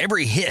run,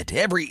 every hit,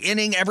 every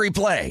inning, every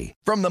play.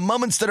 From the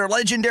moments that are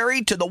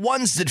legendary to the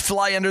ones that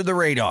fly under the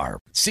radar.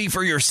 See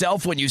for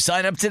yourself when you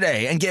sign up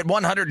today and get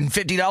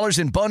 $150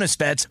 in bonus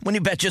bets when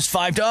you bet just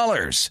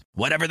 $5.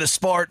 Whatever the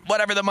sport,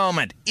 whatever the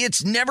moment,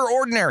 it's never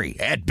ordinary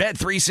at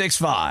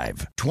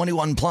Bet365.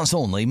 21 plus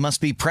only. Must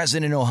be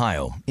present in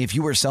Ohio. If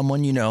you or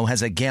someone you know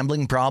has a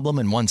gambling problem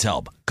and wants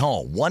help,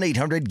 call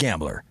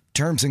 1-800-GAMBLER.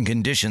 Terms and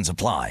conditions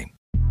apply.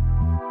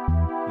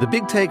 The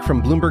Big Take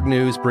from Bloomberg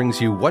News brings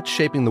you what's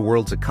shaping the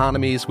world's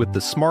economies with the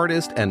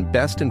smartest and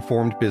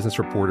best-informed business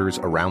reporters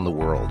around the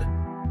world.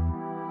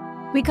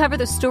 We cover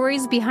the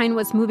stories behind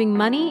what's moving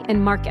money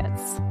and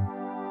markets,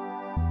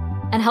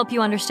 and help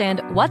you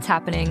understand what's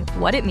happening,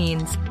 what it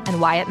means, and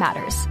why it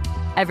matters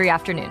every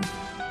afternoon.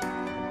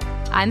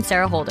 I'm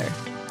Sarah Holder.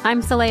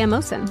 I'm Saleha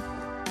Mohsin.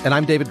 And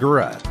I'm David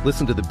Gura.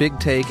 Listen to The Big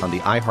Take on the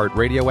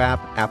iHeartRadio app,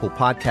 Apple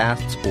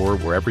Podcasts, or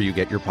wherever you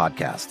get your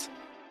podcasts.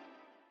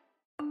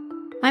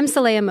 I'm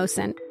Saleha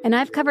Mohsin, and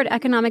I've covered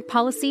economic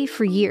policy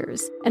for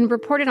years and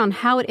reported on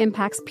how it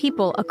impacts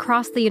people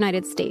across the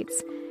United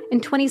States. In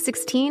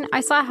 2016,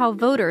 I saw how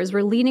voters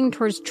were leaning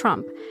towards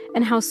Trump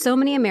and how so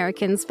many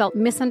Americans felt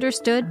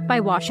misunderstood by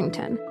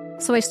Washington.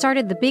 So I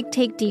started The Big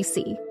Take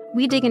DC.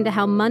 We dig into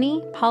how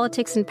money,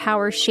 politics, and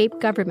power shape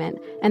government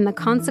and the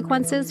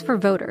consequences for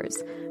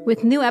voters.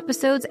 With new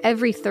episodes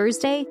every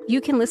Thursday,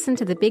 you can listen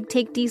to The Big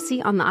Take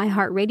DC on the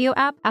iHeartRadio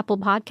app, Apple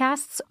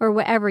Podcasts, or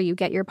wherever you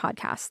get your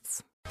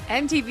podcasts.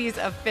 MTV's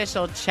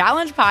official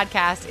Challenge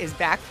podcast is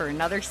back for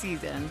another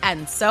season.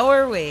 And so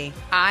are we.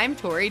 I'm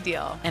Tori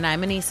Deal. And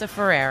I'm Anissa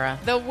Ferreira.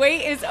 The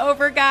wait is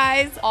over,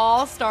 guys.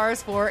 All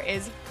Stars 4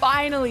 is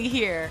finally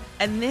here.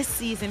 And this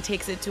season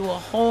takes it to a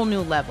whole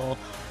new level.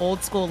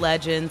 Old school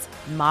legends,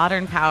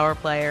 modern power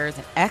players,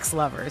 and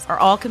ex-lovers are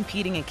all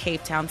competing in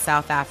Cape Town,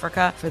 South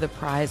Africa for the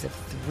prize of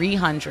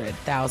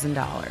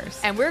 $300,000.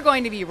 And we're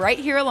going to be right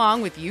here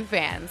along with you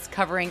fans,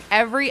 covering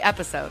every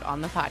episode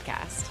on the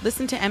podcast.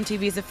 Listen to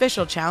MTV's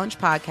official Challenge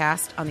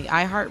podcast on the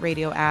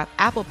iHeartRadio app,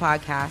 Apple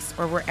Podcasts,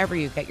 or wherever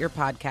you get your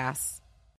podcasts.